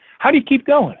this. How do you keep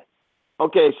going?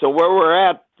 Okay, so where we're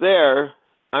at there,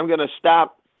 I'm going to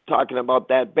stop talking about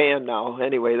that band now.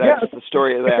 Anyway, that's the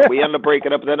story of that. We ended up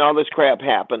breaking up, and then all this crap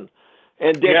happened.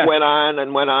 And Dick went on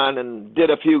and did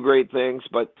a few great things,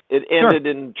 but it ended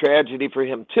in tragedy for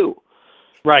him too.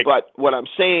 Right. But what I'm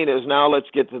saying is now let's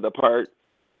get to the part,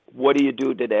 what do you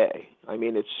do today? I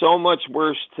mean, it's so much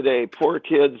worse today. Poor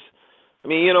kids. I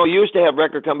mean, you know, you used to have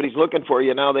record companies looking for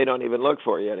you. Now they don't even look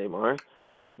for you anymore.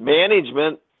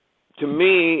 Management, to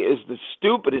me, is the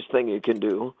stupidest thing you can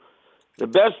do. The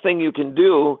best thing you can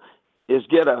do is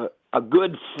get a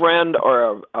good friend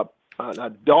or an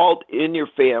adult in your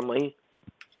family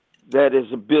that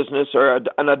is a business or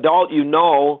an adult you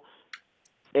know,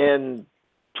 and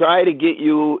try to get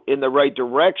you in the right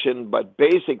direction. But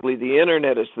basically, the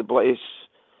internet is the place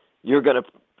you're going to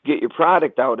get your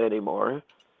product out anymore.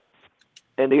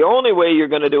 And the only way you're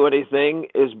going to do anything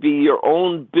is be your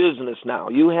own business now.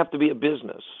 You have to be a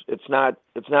business. It's not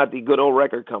the good old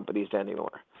record companies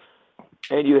anymore.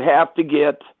 And you have to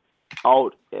get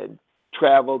out and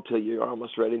travel till you're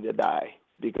almost ready to die,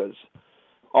 because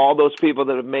all those people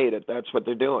that have made it, that's what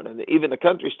they're doing. And even the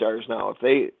country stars now, if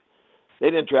they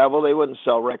didn't travel, they wouldn't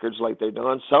sell records like they're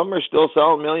doing. Some are still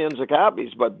selling millions of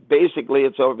copies, but basically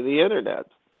it's over the internet.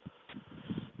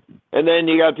 And then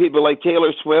you got people like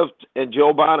Taylor Swift, and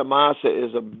Joe Bonamassa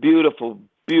is a beautiful,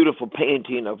 beautiful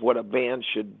painting of what a band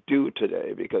should do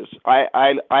today, because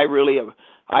I really have,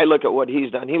 I look at what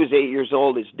he's done. He was 8 years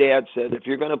old. His dad said, if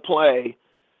you're going to play,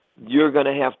 you're going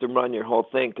to have to run your whole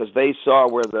thing, because they saw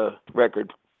where the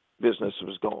record business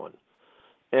was going.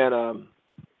 And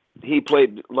he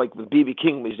played like with B.B.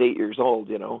 King when he was 8 years old,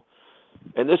 you know.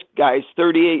 And this guy's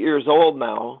 38 years old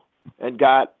now and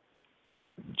got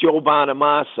Joe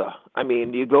Bonamassa. I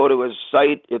mean, you go to his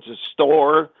site, it's a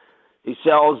store. He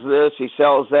sells this, he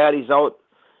sells that. He's out.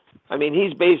 I mean,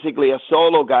 he's basically a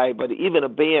solo guy, but even a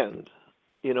band,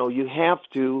 you know, you have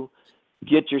to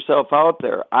get yourself out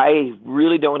there. I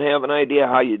really don't have an idea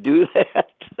how you do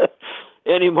that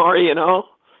anymore, you know.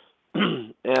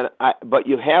 But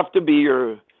you have to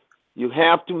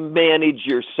manage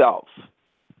yourself.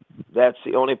 That's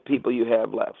the only people you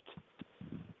have left.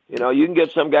 You know, you can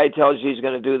get some guy tells you he's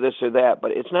going to do this or that,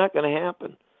 but it's not going to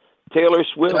happen. Taylor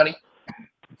Swift,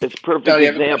 it's a perfect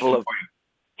example of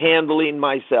handling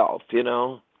myself, you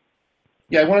know.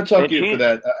 Yeah, I want to talk to you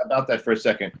about that for a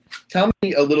second. Tell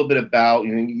me a little bit about,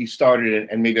 you know, you started it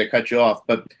and maybe I cut you off,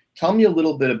 but tell me a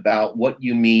little bit about what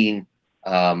you mean,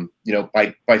 you know,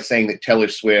 by saying that Taylor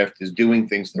Swift is doing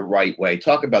things the right way.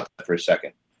 Talk about that for a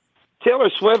second. Taylor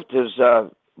Swift is a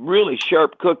really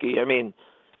sharp cookie. I mean,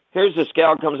 here's this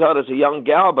gal comes out as a young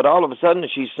gal, but all of a sudden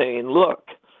she's saying, look,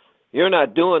 you're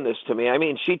not doing this to me. I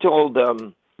mean, she told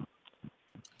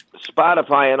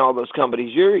Spotify and all those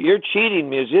companies, you're cheating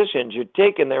musicians. You're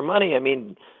taking their money. I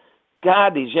mean,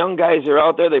 God, these young guys are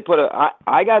out there. They put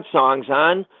I got songs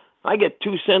on. I get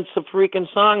 2 cents a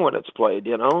freaking song when it's played,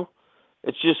 you know.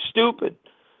 It's just stupid.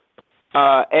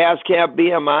 ASCAP,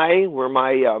 BMI were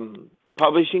my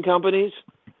publishing companies.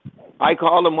 I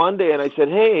called him one day and I said,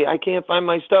 hey, I can't find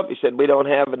my stuff. He said, we don't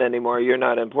have it anymore. You're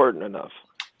not important enough.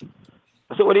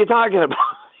 I said, what are you talking about?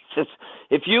 He says,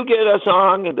 if you get a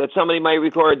song that somebody might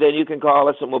record, then you can call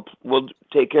us and we'll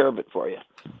take care of it for you.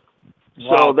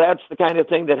 Wow. So that's the kind of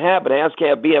thing that happened.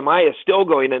 ASCAP BMI is still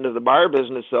going into the bar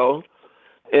business, though,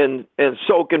 and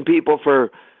soaking people for,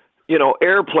 you know,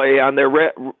 airplay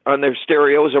on their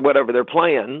stereos or whatever they're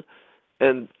playing.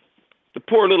 And the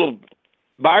poor little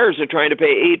buyers are trying to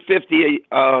pay $850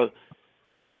 a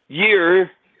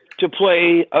year to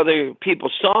play other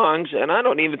people's songs, and I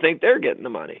don't even think they're getting the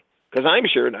money, because I'm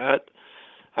sure not.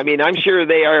 I mean, I'm sure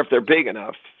they are if they're big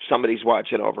enough. Somebody's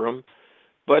watching over them.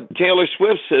 But Taylor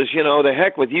Swift says, you know, the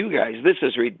heck with you guys. This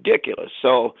is ridiculous.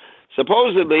 So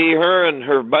supposedly her and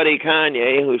her buddy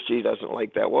Kanye, who she doesn't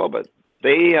like that well, but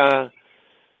they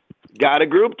got a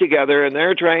group together, and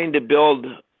they're trying to build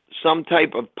some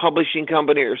type of publishing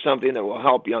company or something that will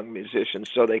help young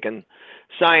musicians so they can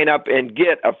sign up and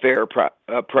get a fair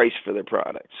price for their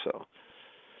product. So,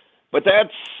 but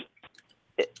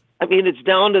I mean, it's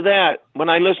down to that. When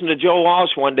I listened to Joe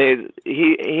Walsh one day,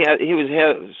 he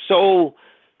was so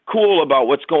cool about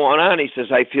what's going on. He says,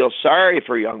 I feel sorry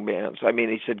for young bands. I mean,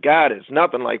 he said, God, it's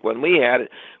nothing like when we had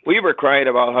it. We were crying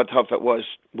about how tough it was.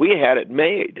 We had it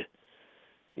made,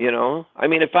 you know. I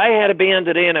mean, if I had a band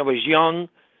today and I was young,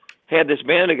 had this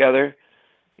band together,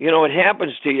 you know, it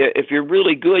happens to you. If you're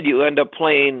really good, you end up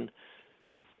playing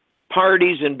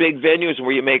parties and big venues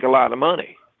where you make a lot of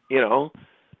money, you know.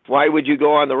 Why would you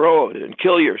go on the road and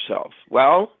kill yourself?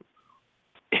 Well,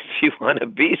 if you want to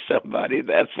be somebody,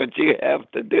 that's what you have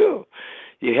to do.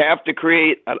 You have to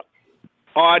create an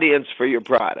audience for your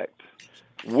product,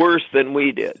 worse than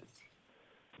we did.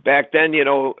 Back then, you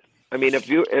know, I mean, if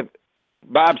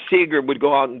Bob Seger would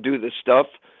go out and do this stuff,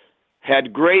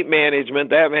 had great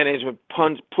management. That management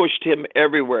pushed him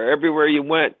everywhere. Everywhere you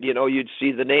went, you know, you'd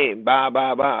see the name, ba,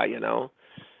 ba, ba, you know.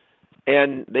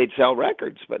 And they'd sell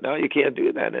records, but now you can't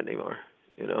do that anymore.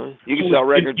 You know, you can sell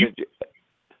records.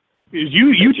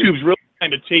 YouTube's really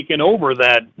kind of taken over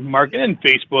that market, and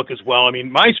Facebook as well. I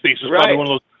mean, MySpace is probably one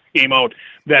of those that came out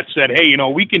that said, hey, you know,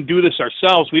 we can do this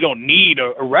ourselves. We don't need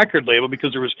a record label,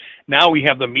 because now we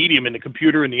have the medium and the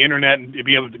computer and the internet and to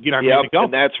be able to get our music out.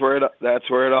 And that's where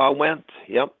it all went.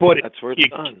 Yep. But that's where it's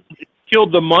gone. It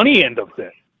killed the money end of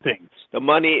things. The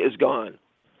money is gone.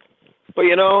 But,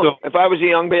 you know, if I was a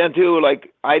young band, too,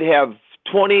 like, I'd have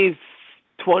 20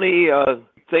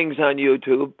 things on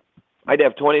YouTube. I'd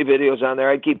have 20 videos on there.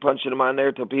 I'd keep punching them on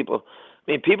there till people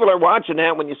are watching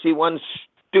that. When you see one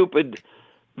stupid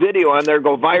video on there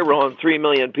go viral and 3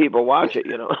 million people watch it,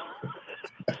 you know.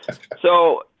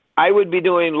 So I would be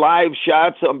doing live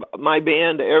shots of my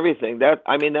band, everything. That's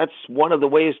one of the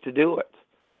ways to do it.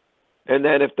 And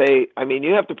then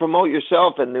you have to promote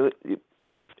yourself,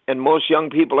 and most young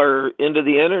people are into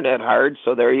the internet hard,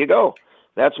 so there you go.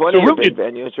 That's one of your big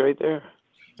venues right there.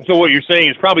 So what you're saying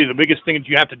is probably the biggest thing that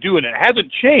you have to do, and it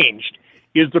hasn't changed,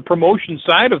 is the promotion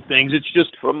side of things. It's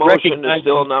just promotion is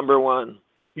still number one.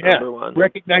 Yeah, number one.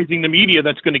 recognizing the media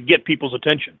that's going to get people's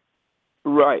attention.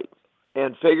 Right.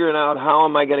 And figuring out how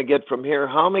am I going to get from here?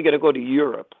 How am I going to go to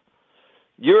Europe?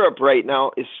 Europe right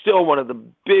now is still one of the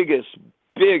biggest.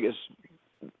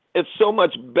 It's so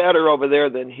much better over there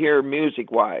than here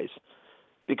music-wise.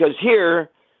 Because here,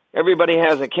 everybody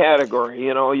has a category.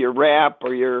 You know, your rap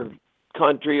or your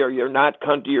country or your not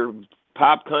country or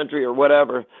pop country or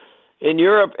whatever. In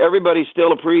Europe, everybody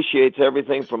still appreciates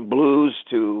everything from blues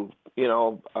to, you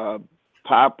know,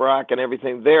 pop rock and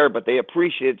everything there, but they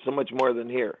appreciate it so much more than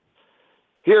here.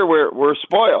 Here, we're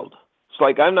spoiled. It's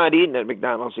like, I'm not eating at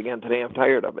McDonald's again today. I'm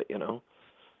tired of it, you know.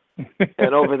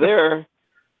 And over there,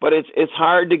 but it's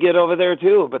hard to get over there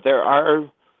too. But there are,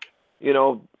 you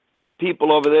know,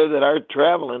 people over there that are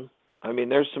traveling. I mean,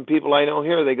 there's some people I know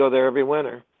here. They go there every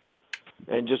winter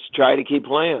and just try to keep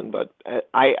playing. But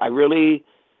I really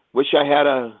wish I had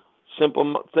a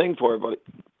simple thing for it. But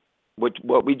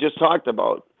what we just talked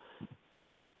about,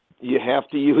 you have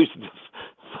to use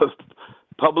the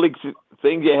public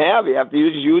things you have. You have to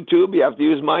use YouTube. You have to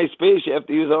use MySpace. You have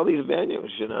to use all these venues,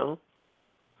 you know.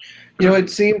 You know, it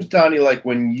seems, Donnie, like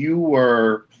when you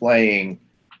were playing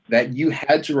that you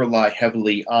had to rely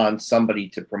heavily on somebody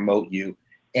to promote you,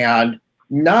 and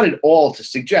not at all to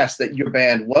suggest that your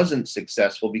band wasn't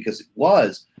successful, because it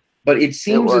was, but it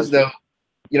seems as though,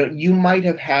 you know, you might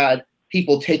have had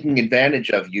people taking advantage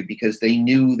of you because they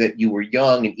knew that you were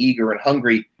young and eager and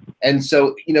hungry. And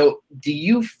so, you know, do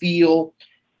you feel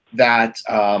that,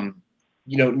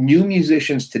 you know, new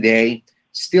musicians today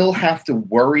still have to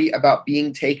worry about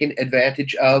being taken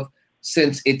advantage of,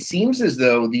 since it seems as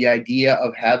though the idea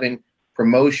of having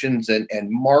promotions and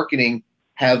marketing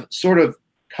have sort of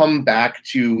come back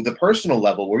to the personal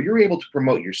level where you're able to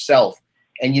promote yourself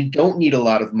and you don't need a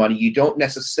lot of money. You don't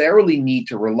necessarily need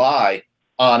to rely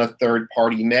on a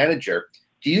third-party manager.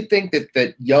 Do you think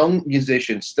that young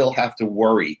musicians still have to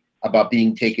worry about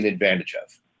being taken advantage of?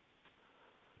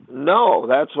 No,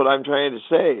 that's what I'm trying to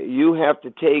say. You have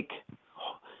to take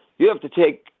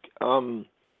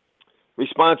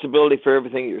responsibility for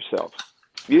everything yourself.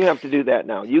 You have to do that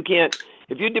now. You can't,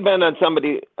 if you depend on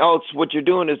somebody else, what you're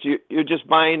doing is you're just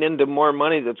buying into more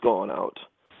money that's going out.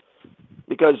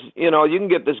 Because, you know, you can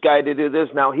get this guy to do this,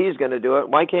 now he's going to do it.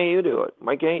 Why can't you do it?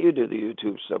 Why can't you do the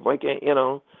YouTube stuff? Why can't, you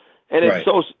know? And Right.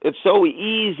 It's so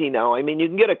easy now. I mean, you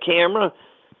can get a camera,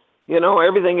 you know,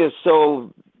 everything is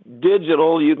so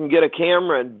digital. You can get a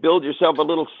camera and build yourself a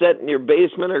little set in your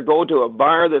basement, or go to a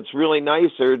bar that's really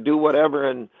nice, or do whatever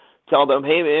and tell them,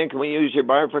 hey man, can we use your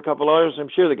bar for a couple hours? I'm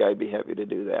sure the guy'd be happy to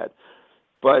do that.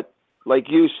 But like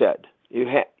you said, you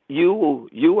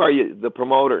are the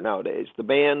promoter nowadays. The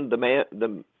man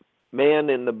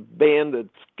in the band that's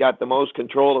got the most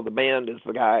control of the band is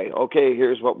the guy. Okay,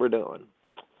 here's what we're doing.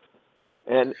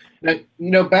 And now,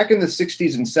 you know, back in the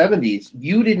 60s and 70s,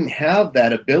 you didn't have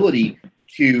that ability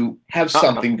to have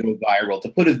something go viral, to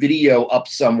put a video up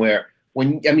somewhere.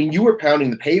 When, I mean, you were pounding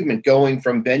the pavement, going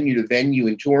from venue to venue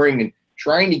and touring and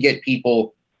trying to get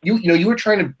people, you were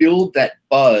trying to build that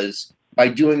buzz by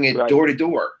doing it door to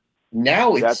door.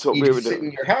 Now it's you just sit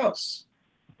in your house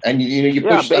and you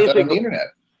push stuff out on the internet.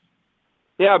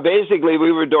 Yeah, basically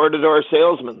we were door to door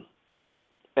salesmen,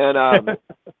 and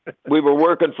we were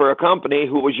working for a company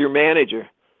who was your manager.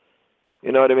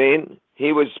 You know what I mean?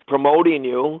 He was promoting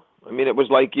you. I mean, it was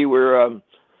like you were.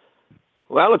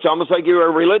 Well, it's almost like you were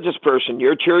a religious person.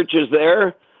 Your church is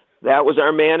there. That was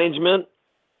our management,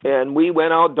 and we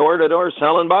went out door to door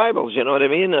selling Bibles. You know what I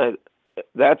mean?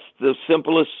 That's the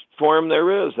simplest form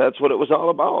there is. That's what it was all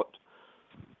about.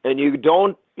 And you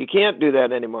can't do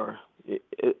that anymore.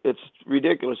 It's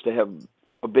ridiculous to have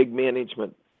a big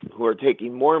management who are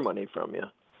taking more money from you.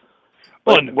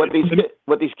 But what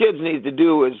these kids need to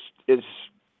do is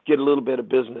get a little bit of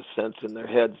business sense in their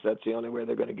heads. That's the only way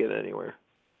they're going to get anywhere.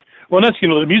 Well, that's,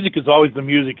 the music is always the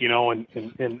music, and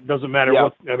it doesn't matter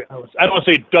what, I don't want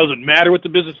to say it doesn't matter what the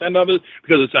business end of it,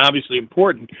 because it's obviously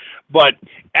important, but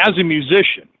as a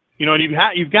musician, and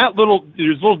you've got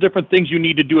there's little different things you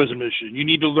need to do as a musician. You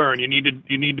need to learn, you need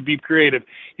to be creative,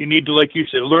 you need to, like you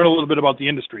said, learn a little bit about the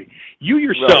industry. You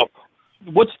yourself,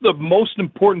 what's the most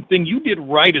important thing you did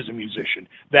right as a musician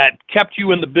that kept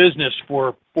you in the business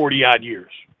for 40 odd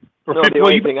years? The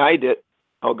only thing I did,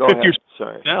 go ahead,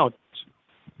 sorry. Now,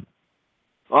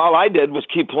 all I did was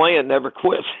keep playing, never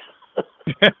quit.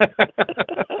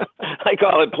 I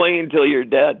call it playing till you're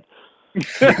dead.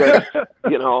 Because,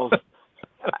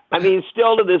 I mean,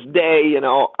 still to this day,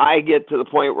 I get to the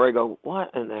point where I go,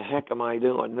 what in the heck am I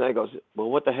doing? And I go, well,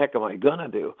 what the heck am I going to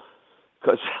do?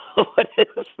 Because what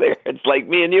is there? It's like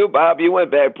me and you, Bob. You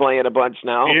went back playing a bunch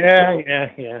now.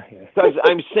 Yeah. Because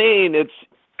I'm saying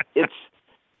it's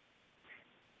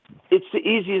it's the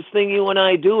easiest thing you and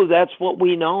I do. That's what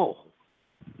we know.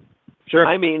 Sure.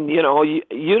 I mean, you know,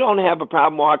 you don't have a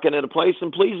problem walking in a place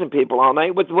and pleasing people all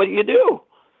night with what you do,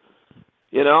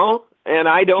 you know, and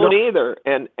I don't either.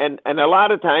 And a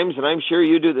lot of times, and I'm sure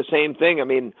you do the same thing. I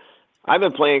mean, I've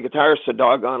been playing guitar so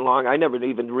doggone long, I never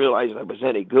even realized I was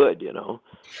any good, you know,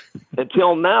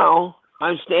 until now.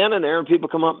 I'm standing there and people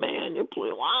come up, man, you play,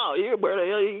 wow, where the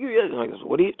hell are you? And I go,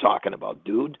 what are you talking about,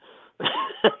 dude?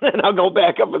 And I'll go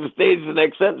back up on the stage the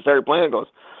next set and start playing. And goes,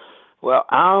 well,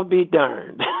 I'll be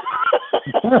darned.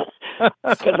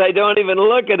 Because I don't even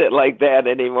look at it like that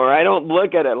anymore. I don't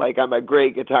look at it like I'm a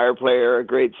great guitar player or a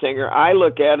great singer. I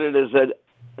look at it as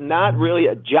not really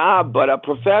a job, but a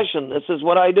profession. This is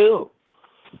what I do.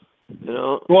 You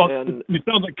know, well, it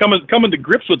sounds like coming to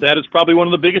grips with that is probably one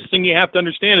of the biggest things you have to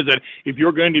understand is that if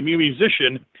you're going to be a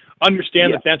musician,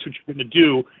 understand that that's what you're going to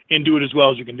do and do it as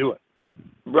well as you can do it.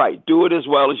 Right. Do it as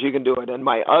well as you can do it. And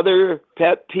my other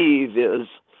pet peeve is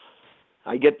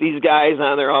I get these guys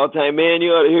on there all the time. Man,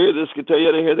 you ought to hear this guitar. You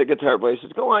ought to hear the guitar player.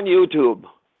 Says, go on YouTube.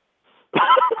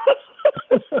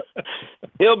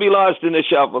 He'll be lost in the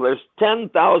shuffle. There's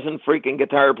 10,000 freaking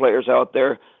guitar players out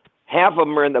there. Half of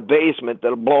them are in the basement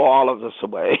that'll blow all of us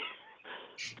away.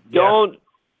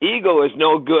 Ego is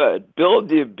no good.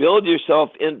 Build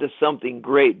yourself into something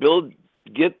great.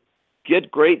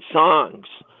 Get great songs.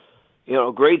 You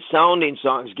know, great sounding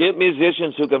songs. Get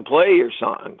musicians who can play your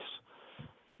songs.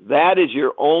 That is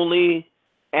your only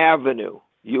avenue.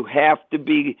 You have to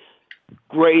be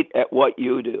great at what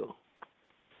you do.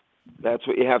 That's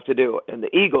what you have to do. And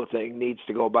the ego thing needs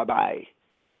to go bye-bye.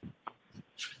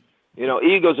 You know,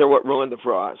 egos are what ruined the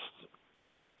Frost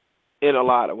in a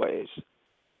lot of ways.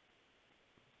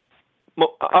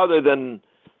 Other than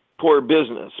poor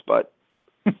business, but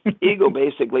ego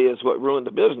basically is what ruined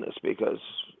the business because,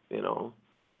 you know,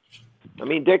 I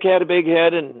mean, Dick had a big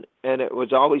head and it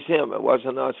was always him. It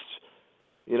wasn't us.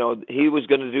 You know, he was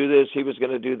going to do this, he was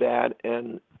going to do that,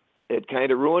 and it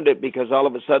kind of ruined it because all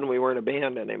of a sudden we weren't a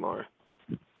band anymore.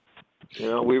 You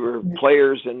know, we were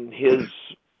players in his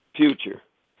future.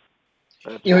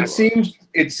 You know,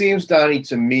 it seems, Donnie,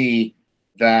 to me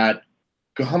that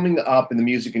coming up in the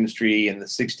music industry in the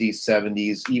 60s,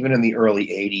 70s, even in the early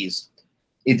 80s,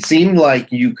 it seemed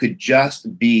like you could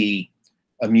just be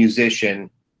a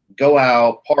musician, go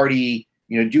out, party,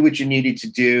 you know, do what you needed to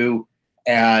do,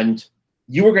 and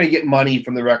you were going to get money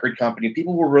from the record company.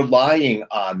 People were relying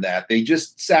on that. They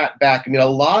just sat back. I mean, a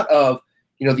lot of,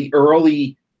 you know, the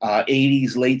early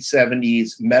 80s, late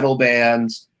 70s metal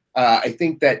bands, I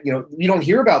think that, you know, you don't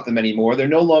hear about them anymore. They're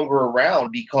no longer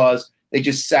around because they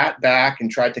just sat back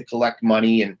and tried to collect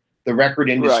money. And the record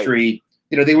industry,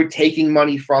 you know, they were taking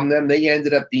money from them. They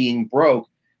ended up being broke.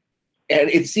 And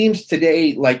it seems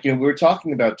today, like, you know, we were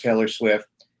talking about Taylor Swift.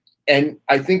 And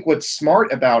I think what's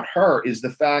smart about her is the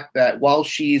fact that while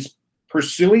she's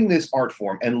pursuing this art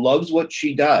form and loves what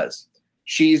she does,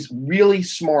 she's really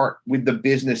smart with the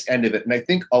business end of it. And I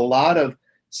think a lot of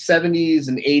 70s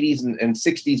and 80s and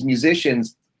 60s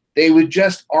musicians, they were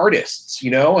just artists,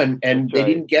 you know, and they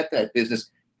didn't get that business.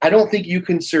 I don't think you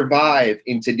can survive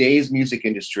in today's music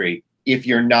industry if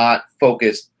you're not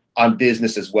focused on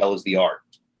business as well as the art.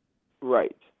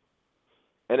 Right.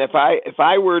 And if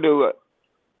I were to,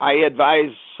 I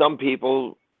advise some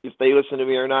people, if they listen to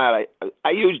me or not,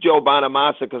 I use Joe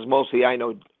Bonamassa because mostly I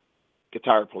know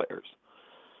guitar players.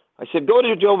 I said, go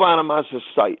to Joe Bonamassa's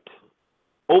site.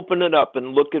 Open it up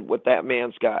and look at what that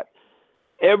man's got.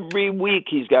 Every week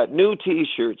he's got new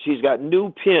T-shirts. He's got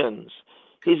new pins.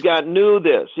 He's got new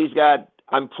this.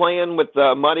 I'm playing with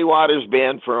the Muddy Waters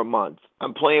band for a month.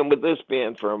 I'm playing with this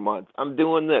band for a month. I'm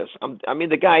doing this. I mean,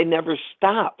 the guy never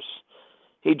stops.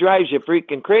 He drives you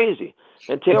freaking crazy.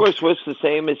 And Taylor Swift's the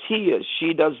same as he is.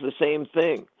 She does the same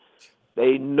thing.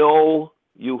 They know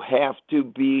you have to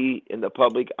be in the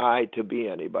public eye to be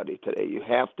anybody today. You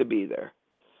have to be there.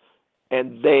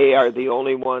 And they are the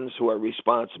only ones who are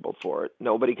responsible for it.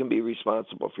 Nobody can be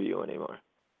responsible for you anymore.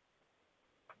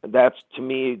 And that's, to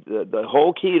me, the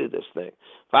whole key to this thing.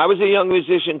 If I was a young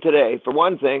musician today, for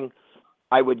one thing,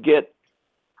 I would get,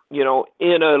 you know,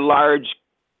 in a large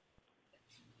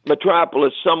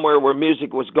metropolis somewhere where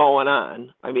music was going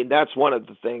on. I mean, that's one of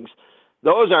the things.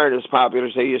 Those aren't as popular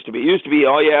as they used to be. It used to be,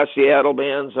 oh, yeah, Seattle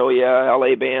bands, oh, yeah,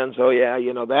 L.A. bands, oh, yeah,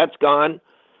 you know, that's gone.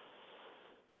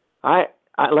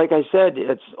 Like I said,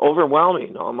 it's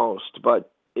overwhelming almost.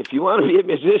 But if you want to be a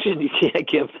musician, you can't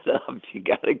give it up. You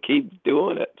got to keep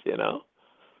doing it. You know,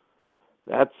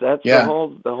 that's the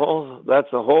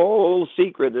whole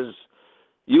secret is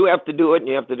you have to do it and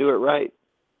you have to do it right.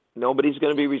 Nobody's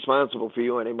going to be responsible for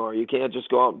you anymore. You can't just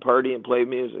go out and party and play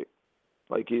music,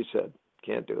 like you said.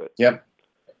 Can't do it. Yep.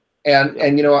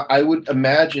 And you know, I would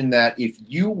imagine that if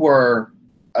you were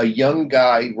a young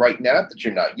guy right now, not that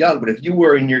you're not young, but if you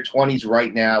were in your 20s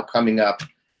right now coming up,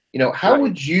 you know, how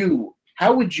would you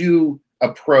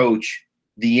approach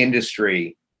the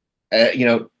industry, you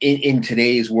know, in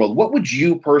today's world? What would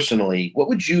you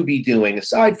be doing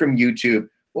aside from YouTube?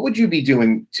 What would you be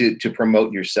doing to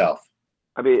promote yourself?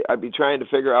 I'd be trying to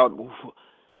figure out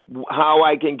how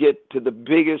I can get to the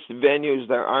biggest venues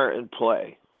there are in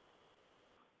play.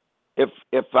 If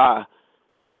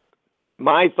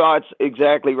my thoughts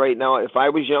exactly right now, if I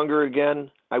was younger again,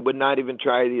 I would not even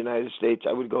try the United States.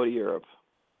 I would go to Europe.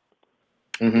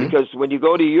 Mm-hmm. Because when you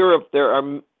go to Europe, there are,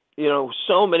 you know,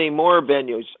 so many more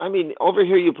venues. I mean, over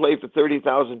here you play for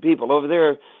 30,000 people. Over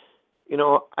there, you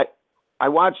know, I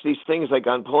watch these things like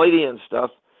on Palladium and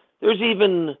stuff. There's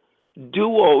even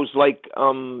duos, like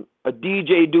a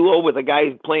DJ duo with a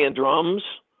guy playing drums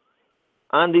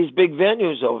on these big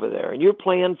venues over there, and you're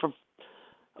playing for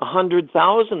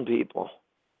 100,000 people.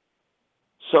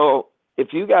 So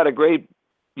if you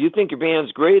think your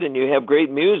band's great and you have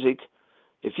great music,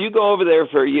 if you go over there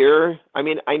for a year, I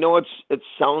mean, I know it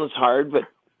sounds hard, but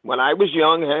when I was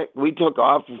young, heck, we took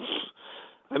off.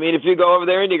 I mean, if you go over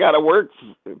there and you got to work,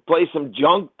 play some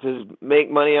junk to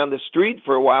make money on the street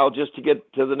for a while just to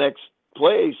get to the next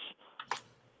place.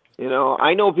 You know,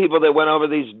 I know people that went over,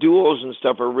 these duos and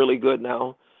stuff are really good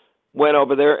now, went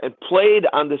over there and played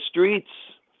on the streets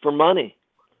for money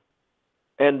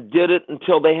and did it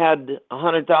until they had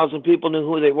 100,000 people knew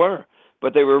who they were.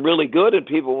 But they were really good, and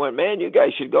people went, man, you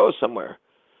guys should go somewhere.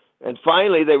 And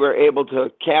finally, they were able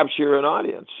to capture an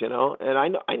audience, you know. And I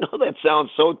know that sounds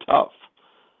so tough,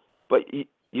 but you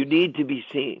need to be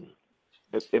seen.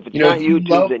 If it's not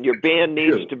YouTube, then your band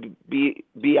needs to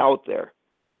be out there.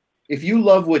 If you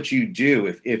love what you do,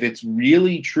 if it's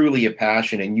really truly a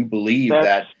passion, and you believe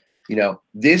that, you know,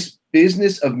 this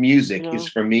business of music is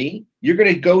for me, you're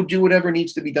going to go do whatever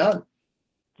needs to be done.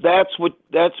 That's what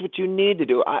you need to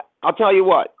do. I'll tell you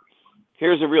what.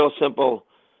 Here's a real simple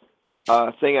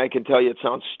thing I can tell you. It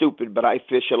sounds stupid, but I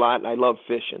fish a lot and I love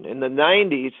fishing. In the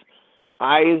 90s,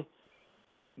 I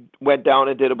went down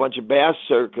and did a bunch of bass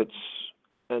circuits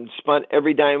and spent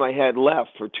every dime I had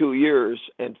left for 2 years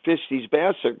and fished these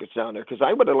bass circuits down there because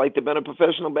I would have liked to have been a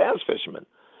professional bass fisherman.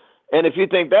 And if you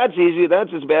think that's easy,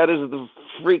 that's as bad as the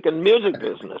freaking music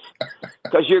business.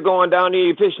 Because you're going down there,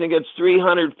 you're fishing against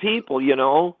 300 people, you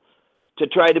know, to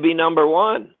try to be number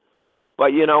one.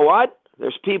 But you know what?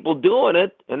 There's people doing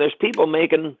it, and there's people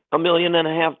making $1.5 million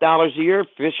a year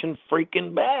fishing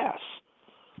freaking bass.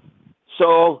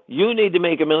 So you need to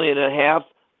make $1.5 million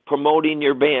promoting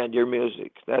your band, your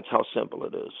music. That's how simple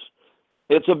it is.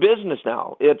 It's a business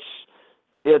now. It's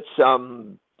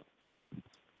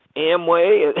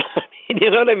Amway. You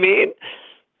know what I mean?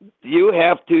 You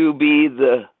have to be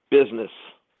the business.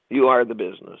 You are the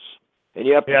business. And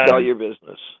you have to sell your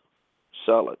business.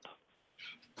 Sell it.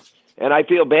 And I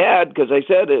feel bad because I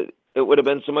said it would have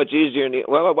been so much easier. It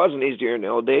wasn't easier in the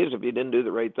old days if you didn't do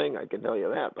the right thing. I can tell you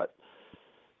that. But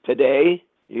today,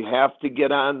 you have to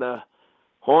get on the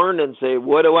horn and say,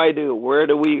 what do I do? Where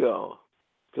do we go?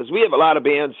 Because we have a lot of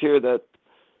bands here that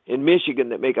in Michigan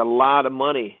that make a lot of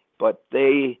money, but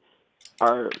they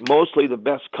are mostly the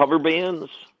best cover bands.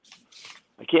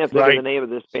 I can't think of the name of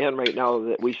this band right now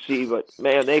that we see, but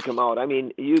man, they come out. I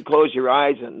mean, you close your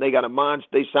eyes and they got a monster.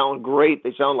 They sound great.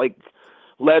 They sound like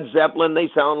Led Zeppelin. They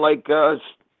sound like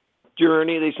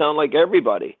Journey. They sound like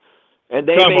everybody, and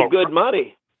they make good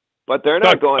money, but they're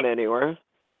not going anywhere.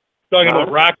 Talking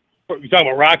about rock? You talking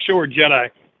about Rock Show or Jedi?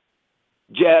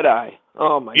 Jedi.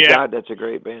 Oh my God, that's a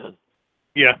great band.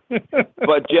 Yeah.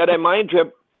 But Jedi Mind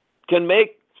Trip can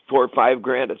make $4 or $5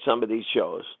 grand at some of these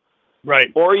shows.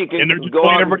 Right. Or you can and they're just go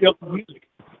playing out everybody else's music.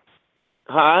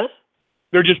 Huh?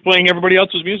 They're just playing everybody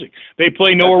else's music. They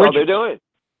play no original. original. They're doing.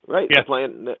 Right. Yeah. They're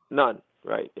playing none.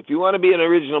 Right. If you want to be an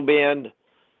original band,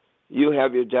 you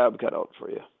have your job cut out for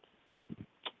you.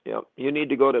 Yeah. You need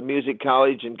to go to music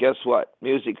college, and guess what?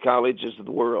 Music college is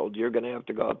the world. You're going to have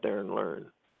to go out there and learn.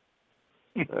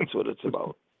 That's what it's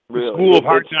about. Really. School of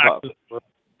Hard Knocks.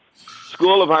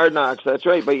 School of Hard Knocks. That's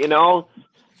right. But you know,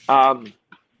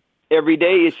 every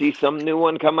day you see some new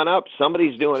one coming up.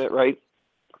 Somebody's doing it right.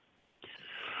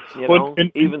 You know,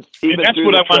 even that's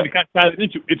what I wanted to kind of dive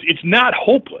into. It's not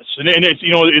hopeless, and it's,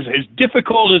 you know, as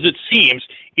difficult as it seems,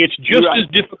 it's just as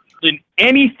difficult in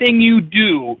anything you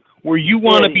do where you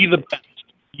want to be the best.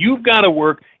 You've got to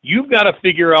work. You've got to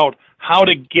figure out how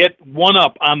to get one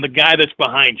up on the guy that's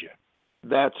behind you.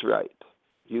 That's right.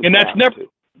 That's never.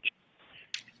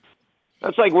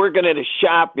 That's like working at a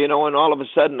shop, you know, and all of a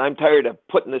sudden I'm tired of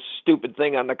putting this stupid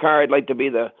thing on the car. I'd like to be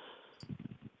the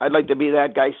I'd like to be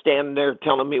that guy standing there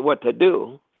telling me what to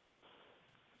do.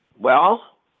 Well,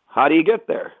 how do you get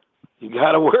there? You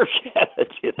got to work at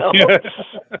it, you know.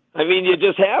 I mean, you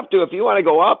just have to. If you want to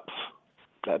go up,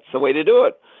 that's the way to do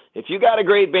it. If you got a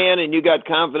great band and you got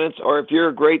confidence, or if you're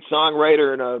a great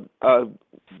songwriter and a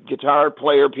guitar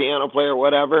player, piano player,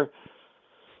 whatever,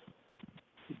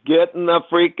 get in the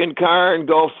freaking car and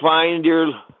go find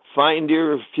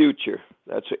your future.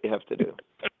 That's what you have to do.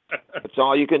 That's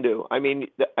all you can do. I mean,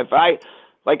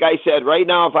 like I said, right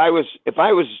now, if I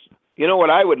was, you know what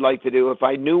I would like to do? If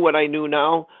I knew what I knew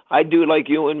now, I'd do like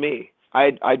you and me.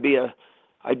 I'd be a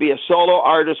solo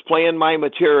artist playing my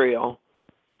material.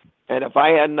 And if I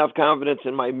had enough confidence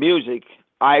in my music,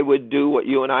 I would do what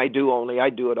you and I do, only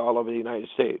I'd do it all over the United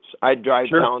States. I'd drive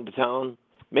town to town,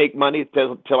 make money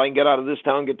till I can get out of this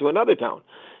town, get to another town.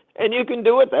 And you can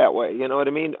do it that way, you know what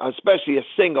I mean? Especially a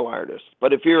single artist.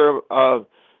 But if you're a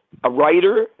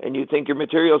writer and you think your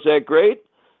material's that great,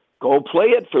 go play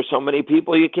it for so many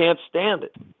people you can't stand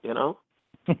it, you know?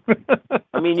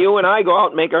 I mean, you and I go out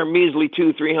and make our measly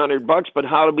 $200-300, but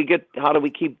how do we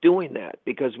keep doing that?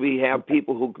 Because we have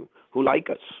people who like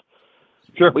us.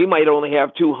 Sure. We might only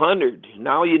have 200.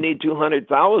 Now you need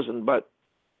 200,000, but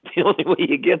the only way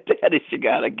you get that is you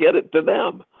got to get it to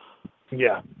them.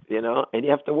 Yeah. You know, and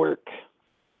you have to work.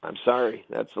 I'm sorry.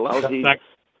 That's lousy.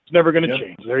 It's never going to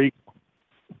change. There you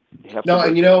go.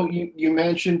 And you know, you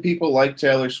mentioned people like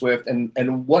Taylor Swift, and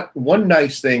what one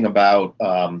nice thing about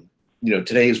you know,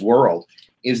 today's world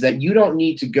is that you don't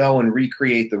need to go and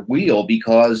recreate the wheel,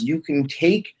 because you can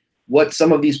take what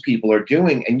some of these people are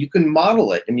doing and you can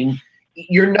model it. I mean,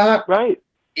 you're not right.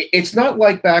 It's not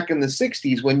like back in the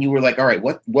 60s when you were like, all right,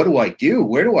 what do I do?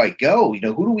 Where do I go? You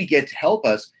know, who do we get to help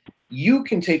us? You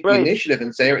can take the initiative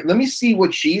and say, all right, let me see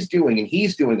what she's doing and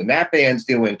he's doing and that band's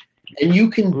doing, and you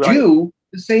can do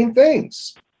the same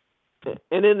things.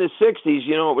 And in the 60s,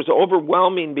 you know, it was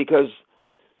overwhelming because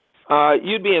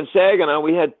you'd be in Saginaw,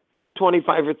 we had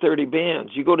 25 or 30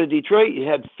 bands. You go to Detroit, you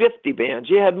had 50 bands.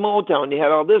 You had Motown, you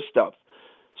had all this stuff.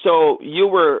 So you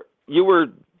were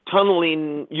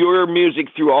tunneling your music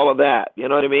through all of that. You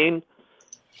know what I mean?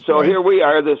 So here we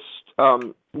are,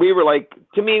 we were like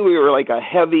a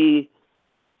heavy,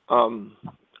 I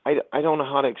don't know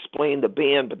how to explain the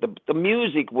band, but the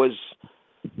music was,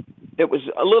 it was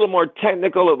a little more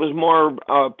technical. It was more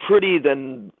pretty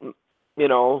than, you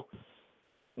know,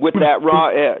 with that raw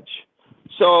edge.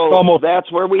 So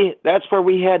that's where we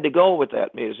had to go with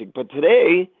that music. But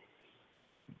today,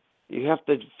 you have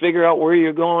to figure out where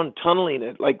you're going, tunneling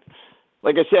it. Like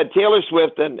I said, Taylor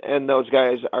Swift and those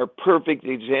guys are perfect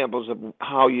examples of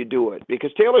how you do it.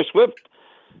 Because Taylor Swift,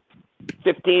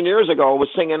 15 years ago, was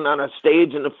singing on a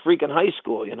stage in a freaking high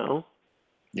school, you know?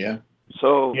 Yeah.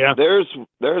 So there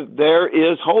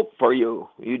is hope for you.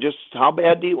 You just, how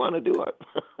bad do you want to do it?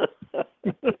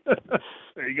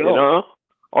 There you go. You know?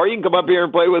 Or you can come up here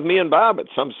and play with me and Bob at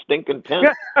some stinking tent.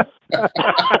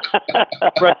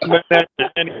 Recommend that to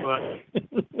anyone.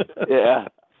 Yeah.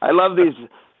 I love these.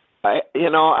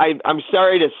 I'm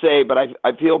sorry to say, but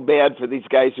I feel bad for these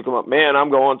guys who come up, man, I'm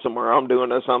going somewhere. I'm doing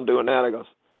this. I'm doing that. I goes,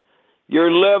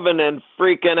 you're living in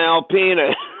freaking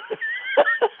Alpena.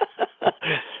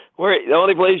 Where the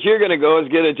only place you're going to go is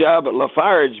get a job at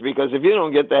Lafarge, because if you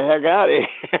don't get the heck out of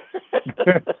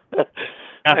here.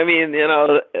 I mean, you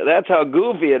know, that's how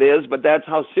goofy it is, but that's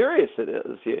how serious it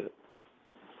is.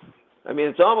 I mean,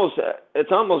 it's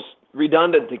almost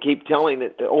redundant to keep telling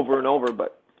it over and over,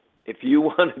 but if you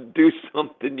want to do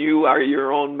something, you are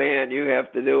your own man. You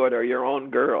have to do it, or your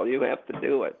own girl. You have to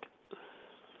do it.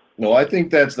 No, I think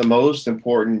that's the most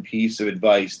important piece of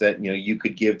advice that, you know, you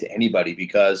could give to anybody,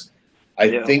 because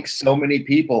I think so many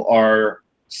people are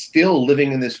still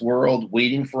living in this world,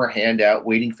 waiting for a handout,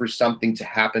 waiting for something to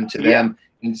happen to them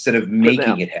instead of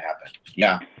making it happen.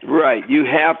 Yeah. Right. You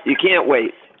can't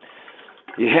wait.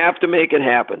 You have to make it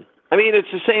happen. I mean, it's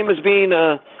the same as being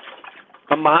a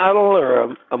model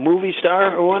or a movie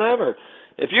star or whatever.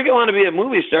 If you want to be a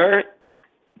movie star,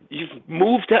 you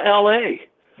move to L.A.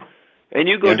 and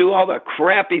you go do all the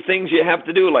crappy things you have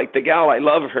to do, like the gal I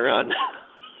love her on.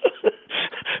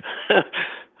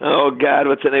 Oh, God,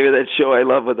 what's the name of that show I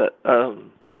love with it?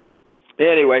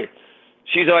 Anyway,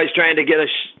 she's always trying to get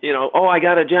I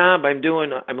got a job.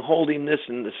 I'm holding this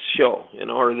in this show, you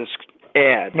know, or this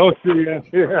ad. No,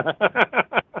 yeah.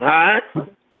 Huh?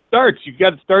 You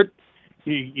got to start.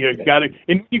 You got to,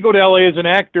 and you go to LA as an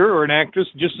actor or an actress.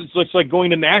 Just it's like going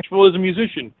to Nashville as a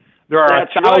musician.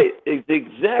 That's right. It's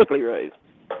exactly right.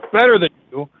 Better than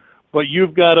you, but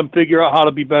you've got to figure out how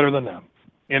to be better than them,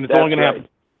 and it's only going to happen.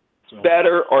 So.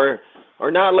 Better, or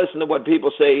or not listen to what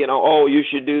people say, you know, oh, you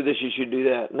should do this, you should do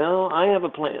that. No, I have a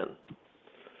plan.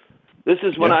 This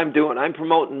is what I'm doing. I'm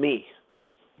promoting me.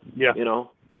 Yeah. You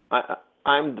know,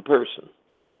 I'm the person.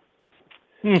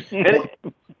 and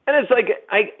it's like,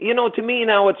 you know, to me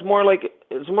now it's more like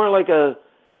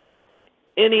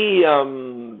any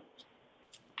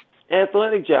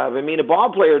athletic job. I mean, a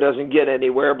ball player doesn't get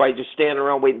anywhere by just standing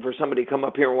around waiting for somebody to come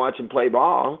up here and watch him play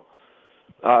ball.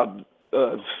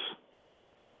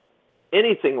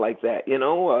 Anything like that, you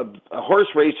know, a horse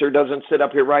racer doesn't sit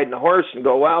up here riding a horse and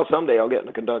go, well, someday I'll get in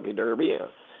the Kentucky Derby.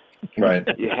 Right.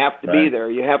 You have to be there.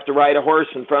 You have to ride a horse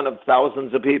in front of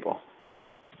thousands of people.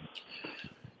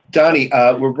 Donnie,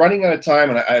 we're running out of time,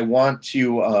 and I want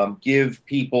to give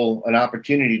people an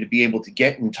opportunity to be able to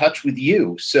get in touch with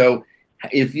you. So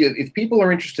if people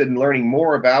are interested in learning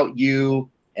more about you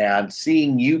and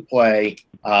seeing you play,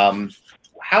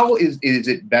 how is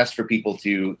it best for people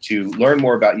to learn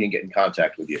more about you and get in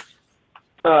contact with you?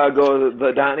 Go to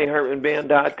the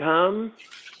DonnieHartmanBand.com.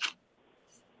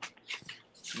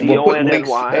 We'll put links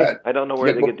to DONNY. that. I don't know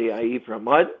where they get the IE from.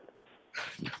 What?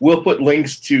 We'll put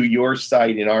links to your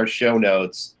site in our show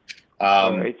notes.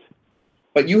 All right.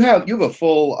 But you have a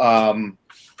full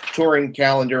touring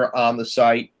calendar on the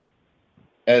site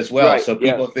as well. Right, So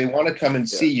people, if they want to come and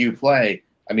see you play,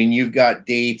 I mean, you've got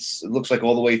dates, it looks like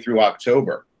all the way through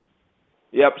October.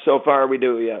 Yep, so far we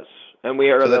do, yes. And we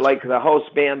are like the house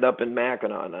band up in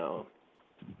Mackinac now.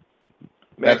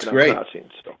 That's great. Crossing,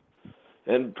 so.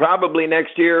 And probably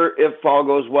next year, if all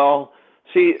goes well.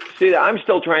 See, I'm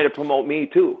still trying to promote me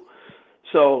too.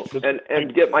 So,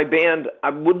 and get my band. I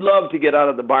would love to get out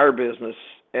of the bar business.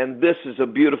 And this is a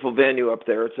beautiful venue up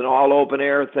there. It's an all open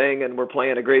air thing, and we're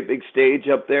playing a great big stage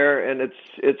up there. And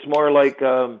it's more like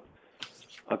a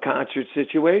concert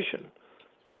situation.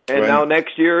 And now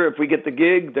next year, if we get the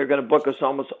gig, they're going to book us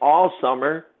almost all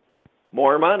summer,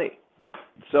 more money.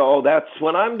 So that's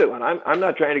what I'm doing. I'm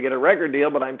not trying to get a record deal,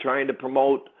 but I'm trying to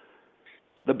promote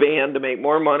the band to make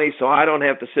more money so I don't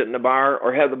have to sit in the bar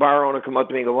or have the bar owner come up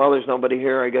to me and go, well, there's nobody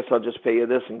here. I guess I'll just pay you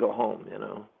this and go home, you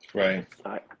know. Right.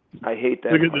 I hate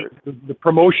that part. The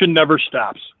promotion never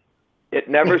stops. It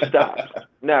never stops.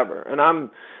 Never. And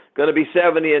I'm going to be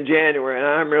 70 in January, and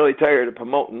I'm really tired of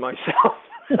promoting myself.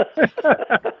 But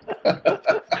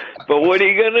what are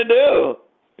you going to do?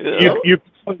 You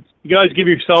guys give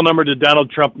your cell number to Donald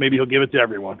Trump. Maybe he'll give it to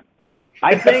everyone.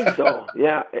 I think so,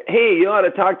 yeah. Hey, you ought to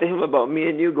talk to him about me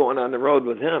and you going on the road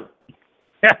with him.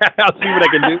 I'll see what I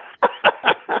can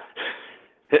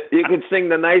do. You can sing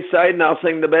the nice side, and I'll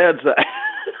sing the bad side.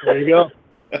 There you go.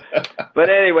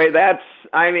 But anyway,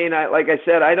 like I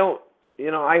said, I don't, you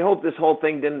know, I hope this whole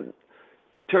thing didn't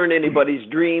turn anybody's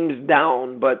dreams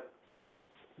down, but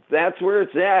that's where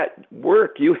it's at.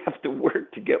 Work. You have to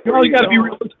work to get where you got to be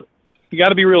realistic. You got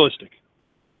to be realistic.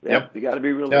 Yep. You got to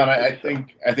be realistic. No, and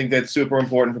I think that's super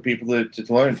important for people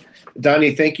to learn.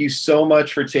 Donnie, thank you so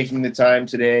much for taking the time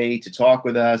today to talk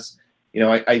with us. You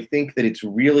know, I think that it's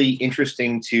really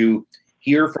interesting to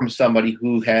hear from somebody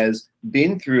who has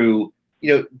been through,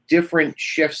 you know, different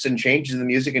shifts and changes in the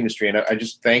music industry. And I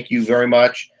just thank you very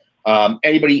much.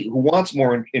 Anybody who wants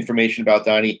more information about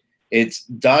Donnie, it's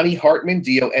Donnie Hartman,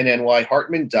 DONNY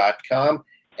Hartman.com.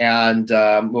 And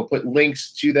we'll put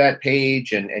links to that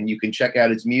page, and you can check out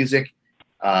his music.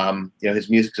 You know, his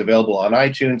music's available on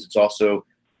iTunes. It's also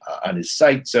on his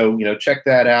site. So, you know, check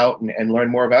that out and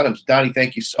learn more about him. So, Donnie,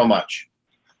 thank you so much.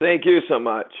 Thank you so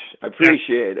much. I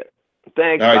appreciate it.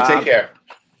 Thanks, All right, Bob. take care.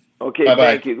 Okay, Bye-bye.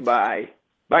 Thank you. Bye.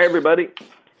 Bye, everybody.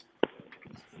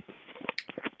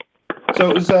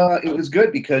 So it was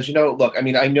good because, you know, look, I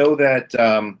mean, I know that,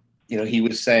 you know, he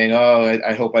was saying, oh,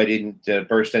 I hope I didn't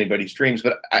burst anybody's dreams.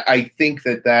 But I think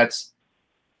that that's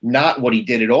not what he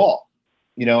did at all.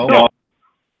 You know, no.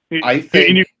 I think.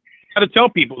 And you got to tell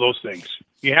people those things.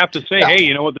 You have to say, hey,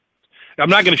 you know what? I'm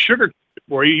not going to sugarcoat it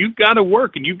for you. You've got to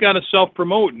work and you've got to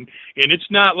self-promote. And it's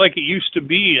not like it used to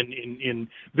be. And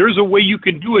there's a way you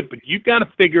can do it, but you've got to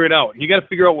figure it out. You got to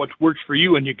figure out what works for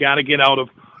you, and you got to get out of.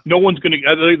 No one's going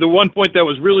to. The one point that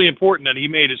was really important that he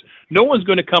made is no one's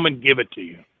going to come and give it to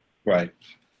you. Right.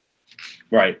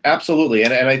 Right. Absolutely.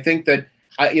 And I think that,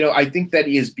 I think that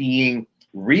is being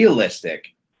realistic.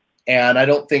 And I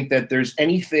don't think that there's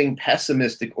anything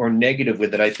pessimistic or negative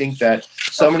with it. I think that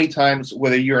so many times,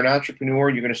 whether you're an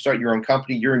entrepreneur, you're going to start your own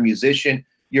company, you're a musician,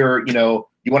 you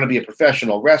want to be a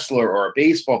professional wrestler or a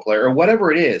baseball player or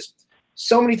whatever it is.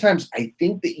 So many times I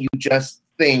think that you just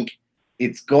think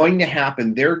it's going to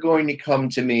happen. They're going to come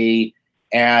to me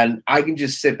and I can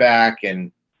just sit back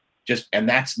and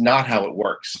that's not how it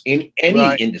works in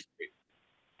any industry.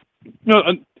 No,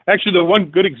 Actually, the one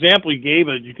good example he gave,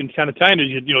 you can kind of tie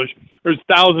into, there's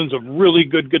thousands of really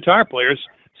good guitar players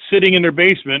sitting in their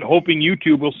basement hoping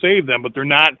YouTube will save them, but they're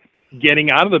not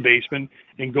getting out of the basement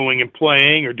and going and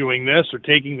playing or doing this or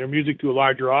taking their music to a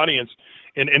larger audience.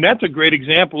 And that's a great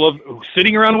example of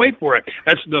sitting around and wait for it.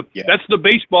 That's the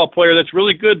baseball player that's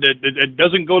really good that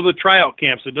doesn't go to the tryout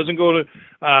camps, that doesn't go to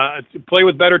play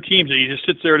with better teams, that he just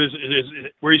sits there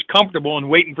where he's comfortable and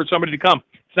waiting for somebody to come.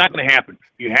 It's not going to happen.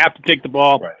 You have to take the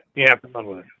ball. Right. You have to run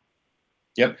with it.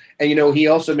 Yep. And, he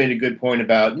also made a good point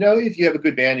about, if you have a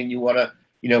good band and you want to,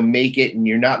 make it and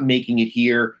you're not making it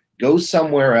here, go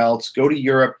somewhere else, go to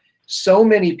Europe. So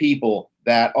many people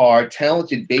that are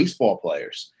talented baseball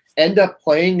players end up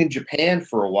playing in Japan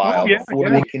for a while before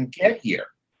they can get here.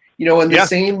 And the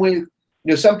same with,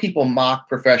 some people mock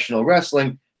professional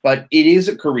wrestling, but it is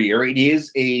a career. It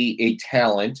is a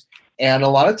talent. And a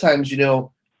lot of times,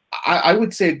 I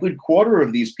would say a good quarter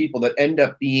of these people that end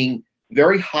up being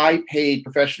very high-paid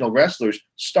professional wrestlers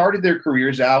started their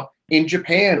careers out in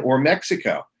Japan or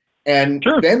Mexico, and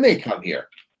then they come here.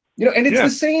 And it's the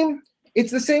same.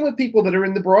 It's the same with people that are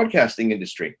in the broadcasting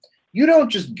industry. You don't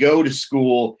just go to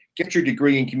school, get your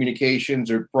degree in communications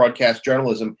or broadcast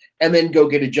journalism, and then go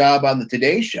get a job on the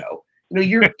Today Show.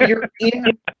 You're in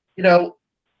the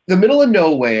middle of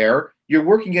nowhere. You're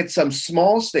working at some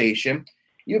small station.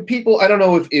 People, I don't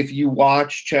know if you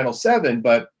watch Channel 7,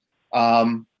 but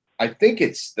I think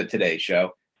it's the Today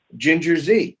Show. Ginger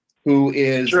Z, who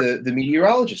is the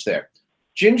meteorologist there.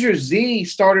 Ginger Z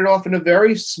started off in a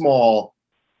very small,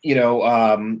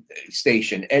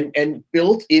 station and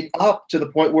built it up to the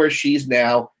point where she's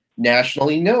now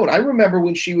nationally known. I remember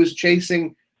when she was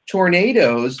chasing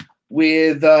tornadoes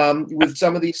with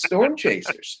some of these storm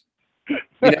chasers,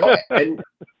 and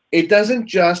it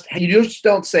doesn't you just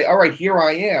don't say, all right, here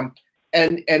I am.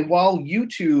 And while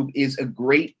YouTube is a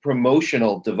great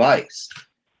promotional device,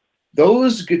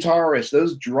 those guitarists,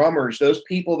 those drummers, those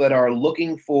people that are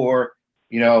looking for,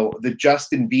 the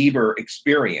Justin Bieber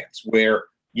experience where,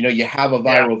 you have a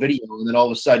viral video and then all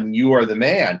of a sudden you are the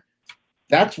man.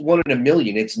 That's 1 in a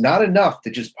million. It's not enough to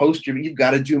just post you've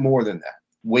got to do more than that.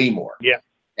 Way more. Yeah.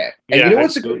 And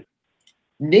what's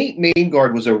Nate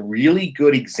Maingard was a really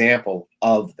good example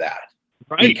of that.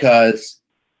 Right. Because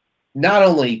not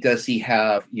only does he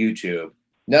have YouTube,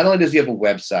 not only does he have a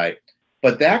website,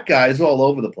 but that guy is all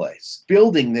over the place,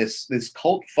 building this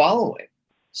cult following.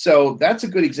 So that's a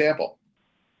good example.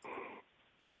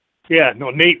 Yeah, no,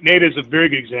 Nate is a very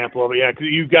good example of it. Yeah, because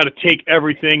you've got to take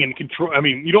everything and control. I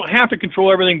mean, you don't have to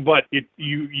control everything, but if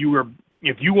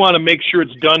you want to make sure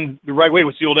it's done the right way,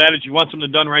 what's the old adage? You want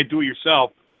something done right, do it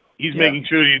yourself. He's making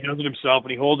sure that he does it himself,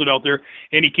 and he holds it out there,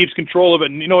 and he keeps control of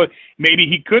it. And maybe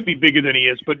he could be bigger than he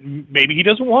is, but maybe he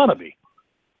doesn't want to be.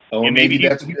 Oh, and maybe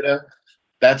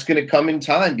that's gonna come in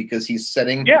time because he's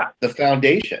setting the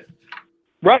foundation.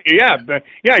 Right. Yeah.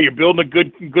 You're building a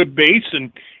good base,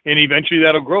 and eventually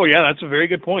that'll grow. Yeah, that's a very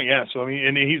good point. Yeah. So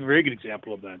and he's a very good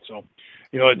example of that. So,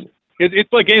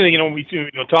 it's like anything. We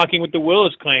talking with the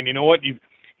Willis clan. You know what?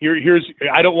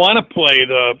 I don't want to play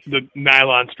the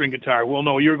nylon string guitar. Well,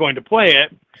 no, you're going to play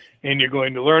it, and you're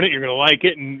going to learn it. You're going to like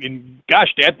it, and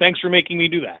gosh, Dad, thanks for making me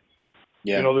do that.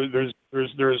 Yeah.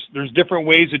 There's different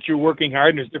ways that you're working hard,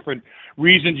 and there's different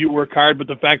reasons you work hard. But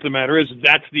the fact of the matter is,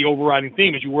 that's the overriding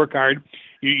theme: is you work hard.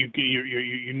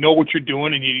 You know what you're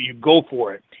doing, and you go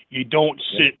for it. You don't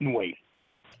sit and wait.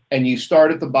 And you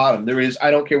start at the bottom. I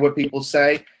don't care what people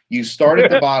say. You start at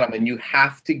the bottom, and you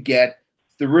have to get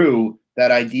through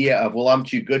that idea of, well, I'm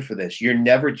too good for this. You're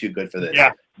never too good for this.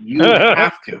 Yeah. You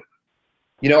have to.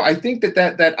 I think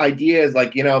that idea is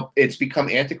like, it's become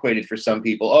antiquated for some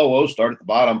people. Oh, start at the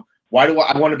bottom. Why do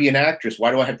I want to be an actress?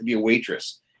 Why do I have to be a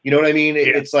waitress? You know what I mean? Yeah.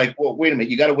 It's like, well, wait a minute.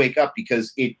 You got to wake up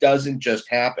because it doesn't just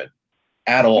happen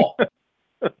at all.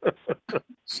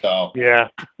 So, yeah.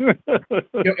 And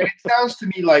it sounds to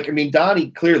me like, Donnie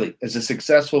clearly is a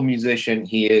successful musician.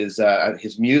 He is,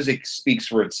 his music speaks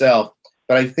for itself.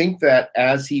 But I think that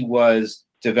as he was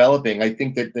developing, I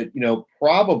think that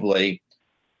probably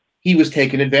he was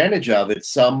taken advantage of at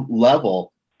some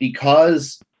level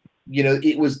because,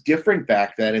 it was different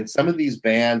back then. And some of these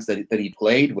bands that he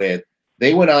played with,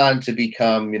 they went on to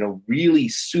become, really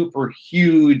super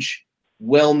huge,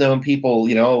 well-known people,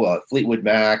 Fleetwood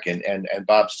Mac and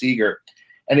Bob Seger.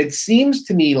 And it seems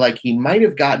to me like he might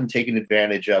have gotten taken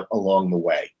advantage of along the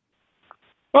way.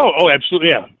 Oh, absolutely.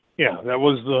 Yeah. Yeah. That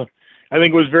was I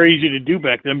think it was very easy to do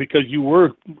back then because it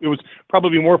was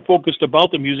probably more focused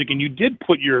about the music, and you did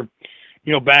put your,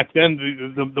 back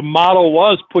then the model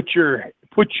was put your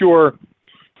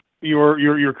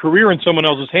your career in someone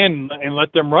else's hand and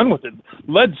let them run with it.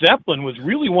 Led Zeppelin was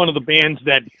really one of the bands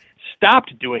that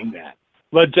stopped doing that.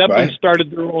 Led Zeppelin started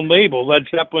their own label. Led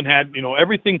Zeppelin had,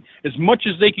 everything as much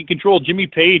as they could control. Jimmy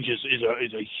Page is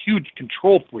a huge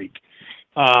control freak.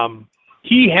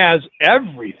 He has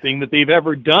everything that they've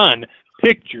ever done,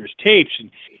 pictures, tapes, and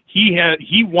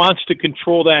he wants to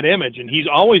control that image, and he's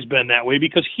always been that way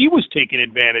because he was taken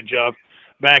advantage of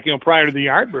back, prior to the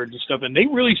Yardbirds and stuff, and they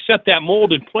really set that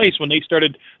mold in place when they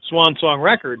started Swan Song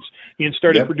Records and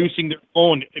started producing their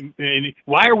own. And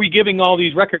why are we giving all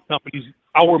these record companies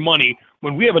our money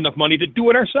when we have enough money to do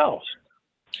it ourselves?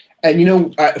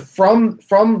 And from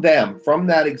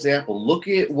that example, look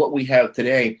at what we have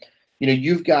today.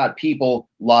 You've got people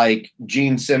like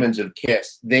Gene Simmons of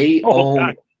Kiss. They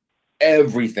own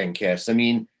everything Kiss. I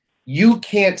mean, you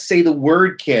can't say the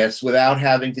word Kiss without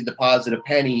having to deposit a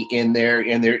penny in their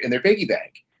piggy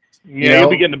bank. Yeah, you'll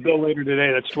be getting a bill later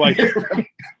today. That's twice.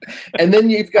 And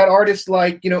then you've got artists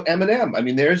like Eminem. I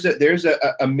mean, there's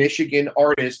a Michigan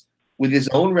artist with his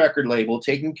own record label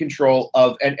taking control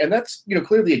of, and that's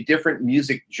clearly a different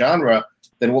music genre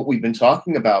than what we've been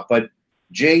talking about. But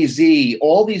Jay-Z,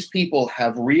 all these people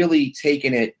have really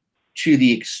taken it to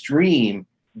the extreme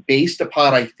based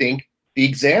upon, I think, the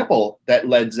example that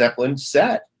Led Zeppelin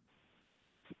set.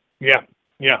 Yeah.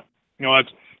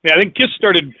 I think Kiss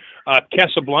started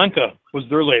Casablanca was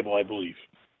their label, I believe.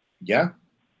 Yeah.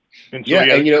 And so,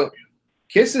 and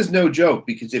Kiss is no joke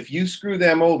because if you screw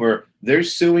them over, they're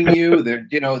suing you. They're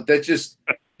that's just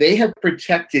they have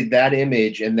protected that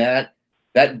image and that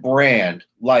brand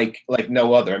like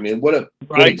no other. I mean, what a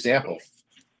good example.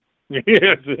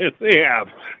 Yes, they have.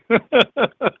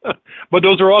 But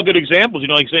those are all good examples.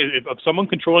 Like I say, of someone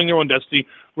controlling their own destiny,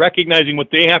 recognizing what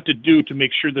they have to do to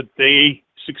make sure that they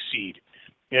succeed.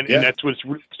 And that's what's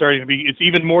starting to be. It's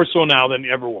even more so now than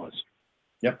it ever was.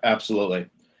 Yep, absolutely.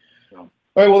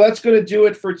 All right, well, that's going to do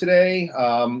it for today.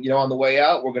 On the way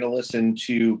out, we're going to listen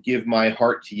to Give My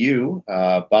Heart to You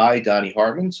by Donny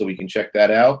Hartman, so we can check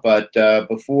that out. But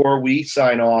before we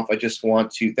sign off, I just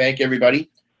want to thank everybody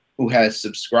who has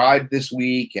subscribed this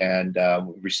week, and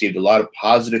we received a lot of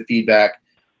positive feedback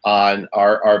on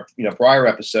our prior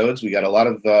episodes. We got a lot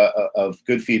of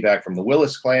good feedback from the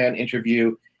Willis Clan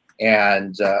interview,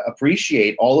 and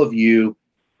appreciate all of you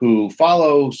who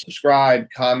follow, subscribe,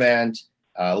 comment.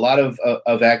 A lot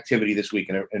of activity this week,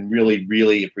 and really,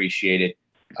 really appreciate it.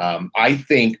 I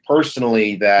think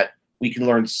personally that we can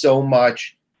learn so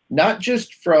much, not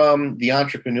just from the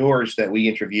entrepreneurs that we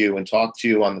interview and talk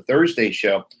to on the Thursday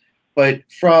show, but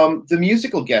from the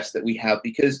musical guests that we have,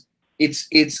 because it's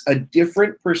a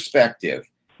different perspective.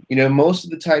 Most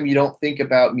of the time you don't think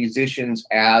about musicians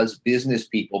as business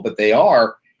people, but they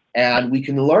are, and we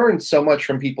can learn so much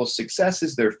from people's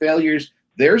successes, their failures,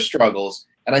 their struggles.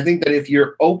 And I think that if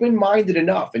you're open-minded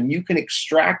enough and you can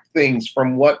extract things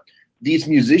from what these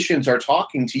musicians are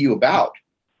talking to you about,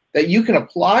 that you can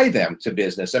apply them to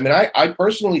business. I mean, I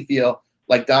personally feel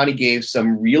like Donny gave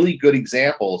some really good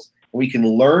examples. We can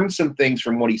learn some things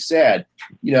from what he said,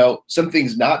 some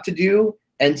things not to do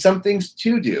and some things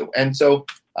to do. And so,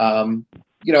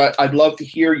 I'd love to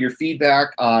hear your feedback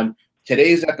on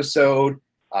today's episode,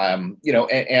 and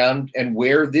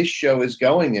where this show is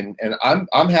going. And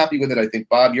I'm happy with it. I think,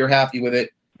 Bob, you're happy with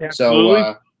it.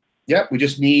 Absolutely. So, we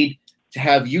just need to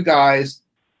have you guys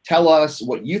tell us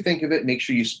what you think of it. Make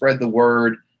sure you spread the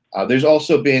word. There's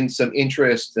also been some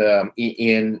interest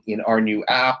in our new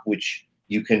app, which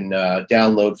you can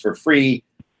download for free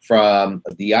from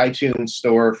the iTunes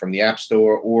store, from the App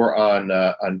Store, or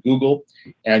on Google.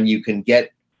 And you can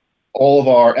get all of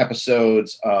our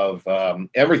episodes of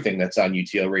everything that's on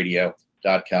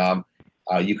utlradio.com.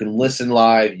 You can listen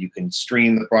live. You can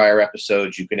stream the prior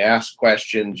episodes. You can ask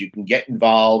questions. You can get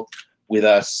involved with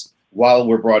us while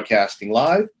we're broadcasting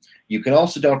live. You can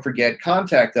also, don't forget,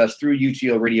 contact us through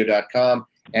utlradio.com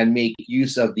and make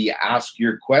use of the Ask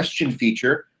Your Question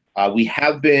feature. We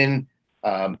have been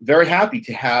very happy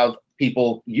to have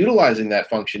people utilizing that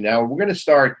function now. We're going to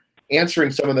start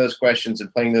answering some of those questions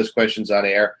and playing those questions on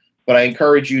air. But I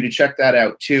encourage you to check that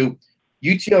out too.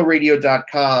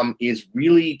 utlradio.com is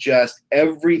really just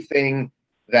everything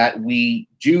that we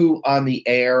do on the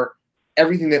air,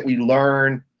 everything that we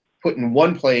learn, put in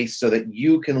one place so that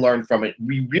you can learn from it.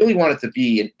 We really want it to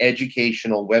be an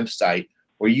educational website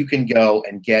where you can go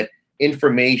and get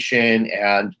information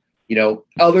and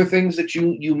other things that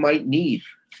you might need.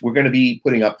 We're going to be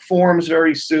putting up forums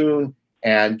very soon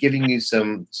and giving you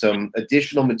some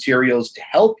additional materials to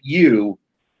help you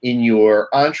in your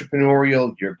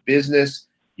entrepreneurial, your business,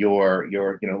 your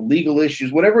legal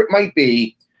issues, whatever it might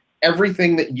be.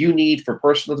 everything that you need for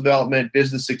personal development,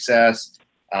 business success,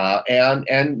 and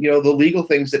the legal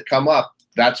things that come up.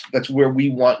 That's where we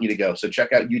want you to go. So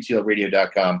check out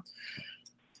utlradio.com.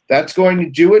 That's going to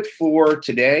do it for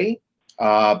today.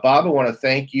 Bob, I want to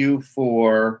thank you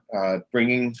for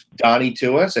bringing Donnie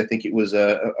to us. I think it was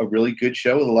a really good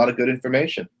show with a lot of good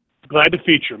information. Glad to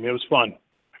feature him. It was fun.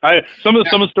 Some of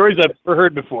the stories I've never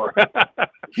heard before.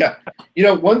 Yeah.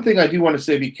 One thing I do want to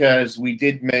say, because we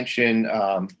did mention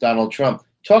Donald Trump,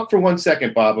 talk for 1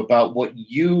 second, Bob, about what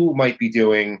you might be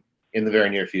doing in the very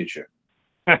near future.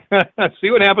 See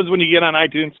what happens when you get on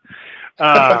iTunes.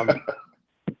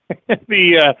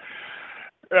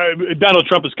 Donald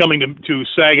Trump is coming to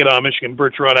Saginaw, Michigan,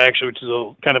 Birch Run, actually, which is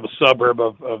a kind of a suburb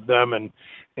of them.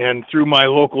 And through my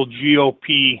local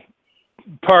GOP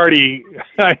party,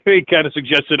 they kind of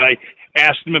suggested I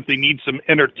asked them if they need some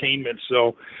entertainment.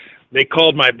 So they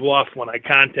called my bluff when I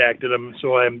contacted them.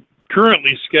 So I'm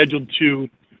currently scheduled to,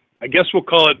 I guess we'll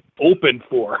call it, open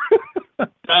for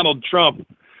Donald Trump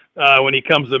when he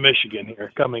comes to Michigan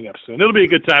here coming up soon. It'll be a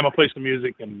good time. I'll play some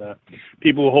music, and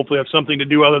people will hopefully have something to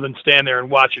do other than stand there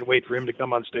and watch and wait for him to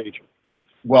come on stage.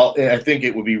 Well, I think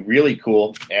it would be really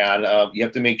cool, and you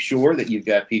have to make sure that you've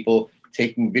got people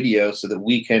taking videos so that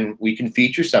we can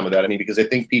feature some of that. I mean, because I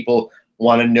think people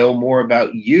want to know more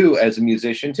about you as a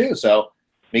musician too. So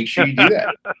make sure you do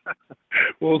that.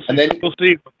 We'll see. And then, we'll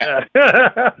see.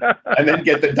 And then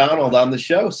get the Donald on the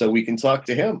show so we can talk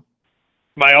to him.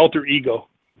 My alter ego.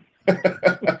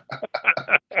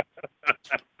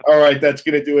 All right, that's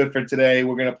going to do it for today.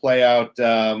 We're going to play out,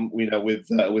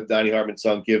 with Donnie Hartman's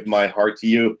song "Give My Heart to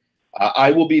You."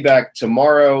 I will be back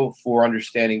tomorrow for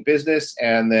Understanding Business,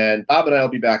 and then Bob and I will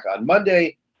be back on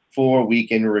Monday for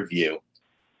Week in Review.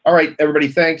 All right, everybody,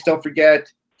 thanks. Don't forget,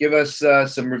 give us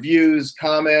some reviews,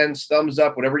 comments, thumbs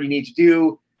up, whatever you need to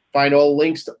do. Find all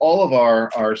links to all of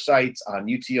our sites on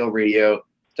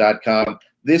utlradio.com.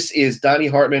 This is Donnie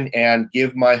Hartman and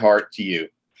Give My Heart to You.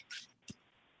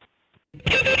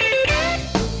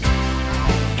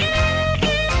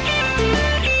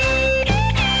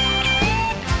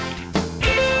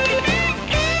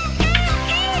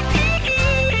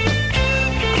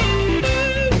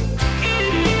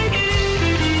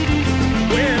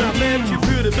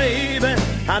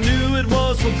 I knew it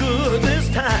was for good this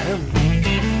time.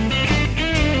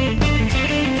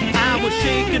 I was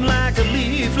shaking like a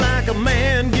leaf, like a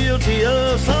man guilty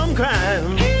of some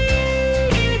crime.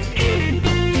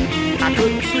 I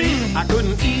couldn't sleep, I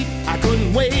couldn't eat, I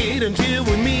couldn't wait until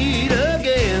we meet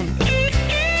again.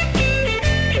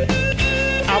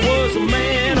 I was a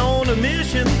man on a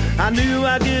mission, I knew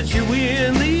I'd get you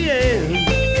in the end.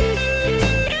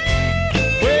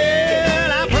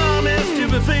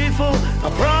 Faithful, I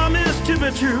promised to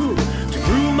be true. To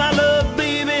prove my love,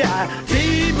 baby, I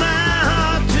gave my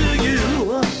heart to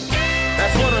you.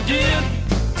 That's what I did.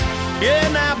 Yeah,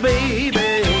 now,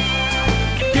 baby,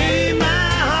 gave my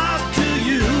heart to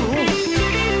you.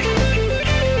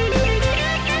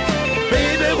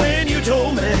 Baby, when you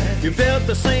told me you felt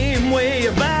the same way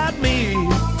about me,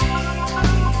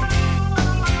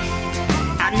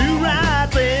 I knew right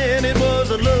then it was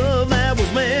a love that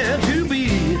was meant to be.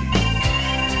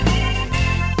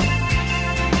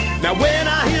 Now when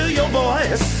I hear your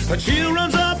voice, a chill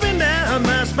runs up and down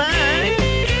my spine.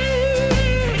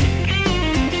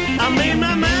 I made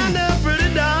my mind up,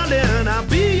 pretty darling, I'll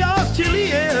be yours till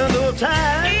the end of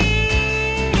time.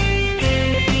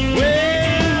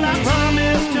 Well, I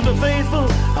promise to be faithful,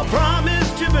 I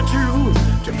promise to be true.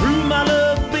 To prove my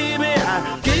love, baby,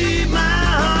 I gave my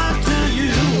heart to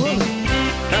you.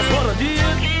 That's what I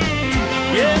did.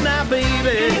 Yeah, now,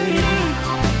 baby,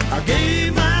 I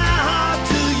gave my heart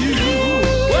to you.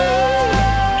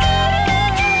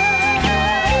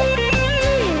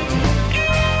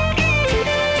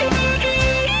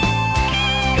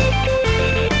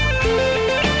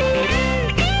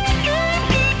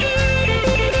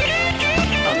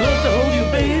 I'd love to hold you,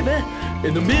 baby,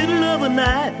 in the middle of the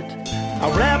night.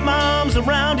 I'll wrap my arms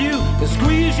around you and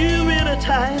squeeze you in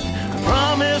tight. I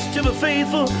promise to be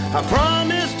faithful, I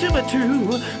promise to be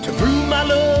true. To prove my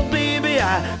love, baby,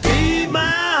 I gave my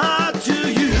heart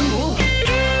to you.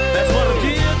 That's what I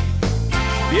did.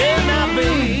 Yeah, now,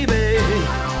 baby,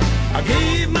 I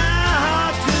gave my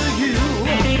heart to you.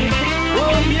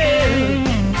 Oh, yeah,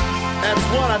 that's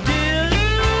what I did.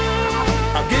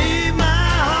 I gave my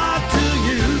heart to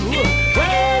you.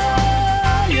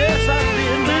 Well, yes, I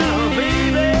did now,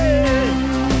 baby.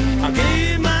 I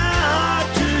gave my heart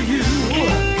to you.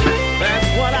 That's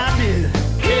what I did.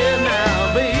 Yeah,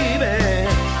 now, baby,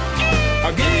 I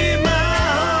gave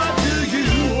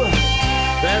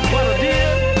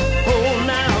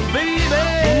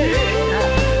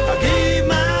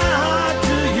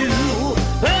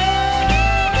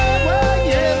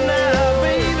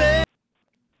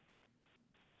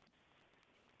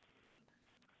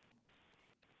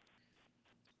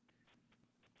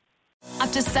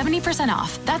up to 70%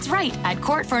 off. That's right, at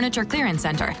Court Furniture Clearance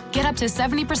Center. Get up to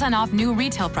 70% off new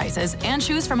retail prices and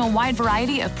choose from a wide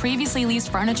variety of previously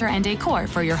leased furniture and decor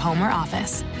for your home or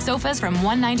office. Sofas from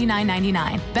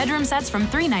 $199.99, bedroom sets from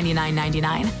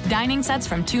 $399.99, dining sets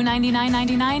from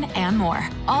 $299.99, and more.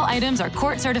 All items are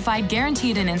Court certified,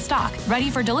 guaranteed, and in stock, ready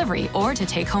for delivery or to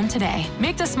take home today.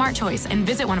 Make the smart choice and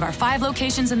visit one of our 5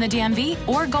 locations in the DMV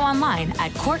or go online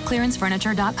at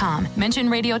courtclearancefurniture.com. Mention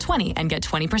Radio 20 and get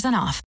 20% off.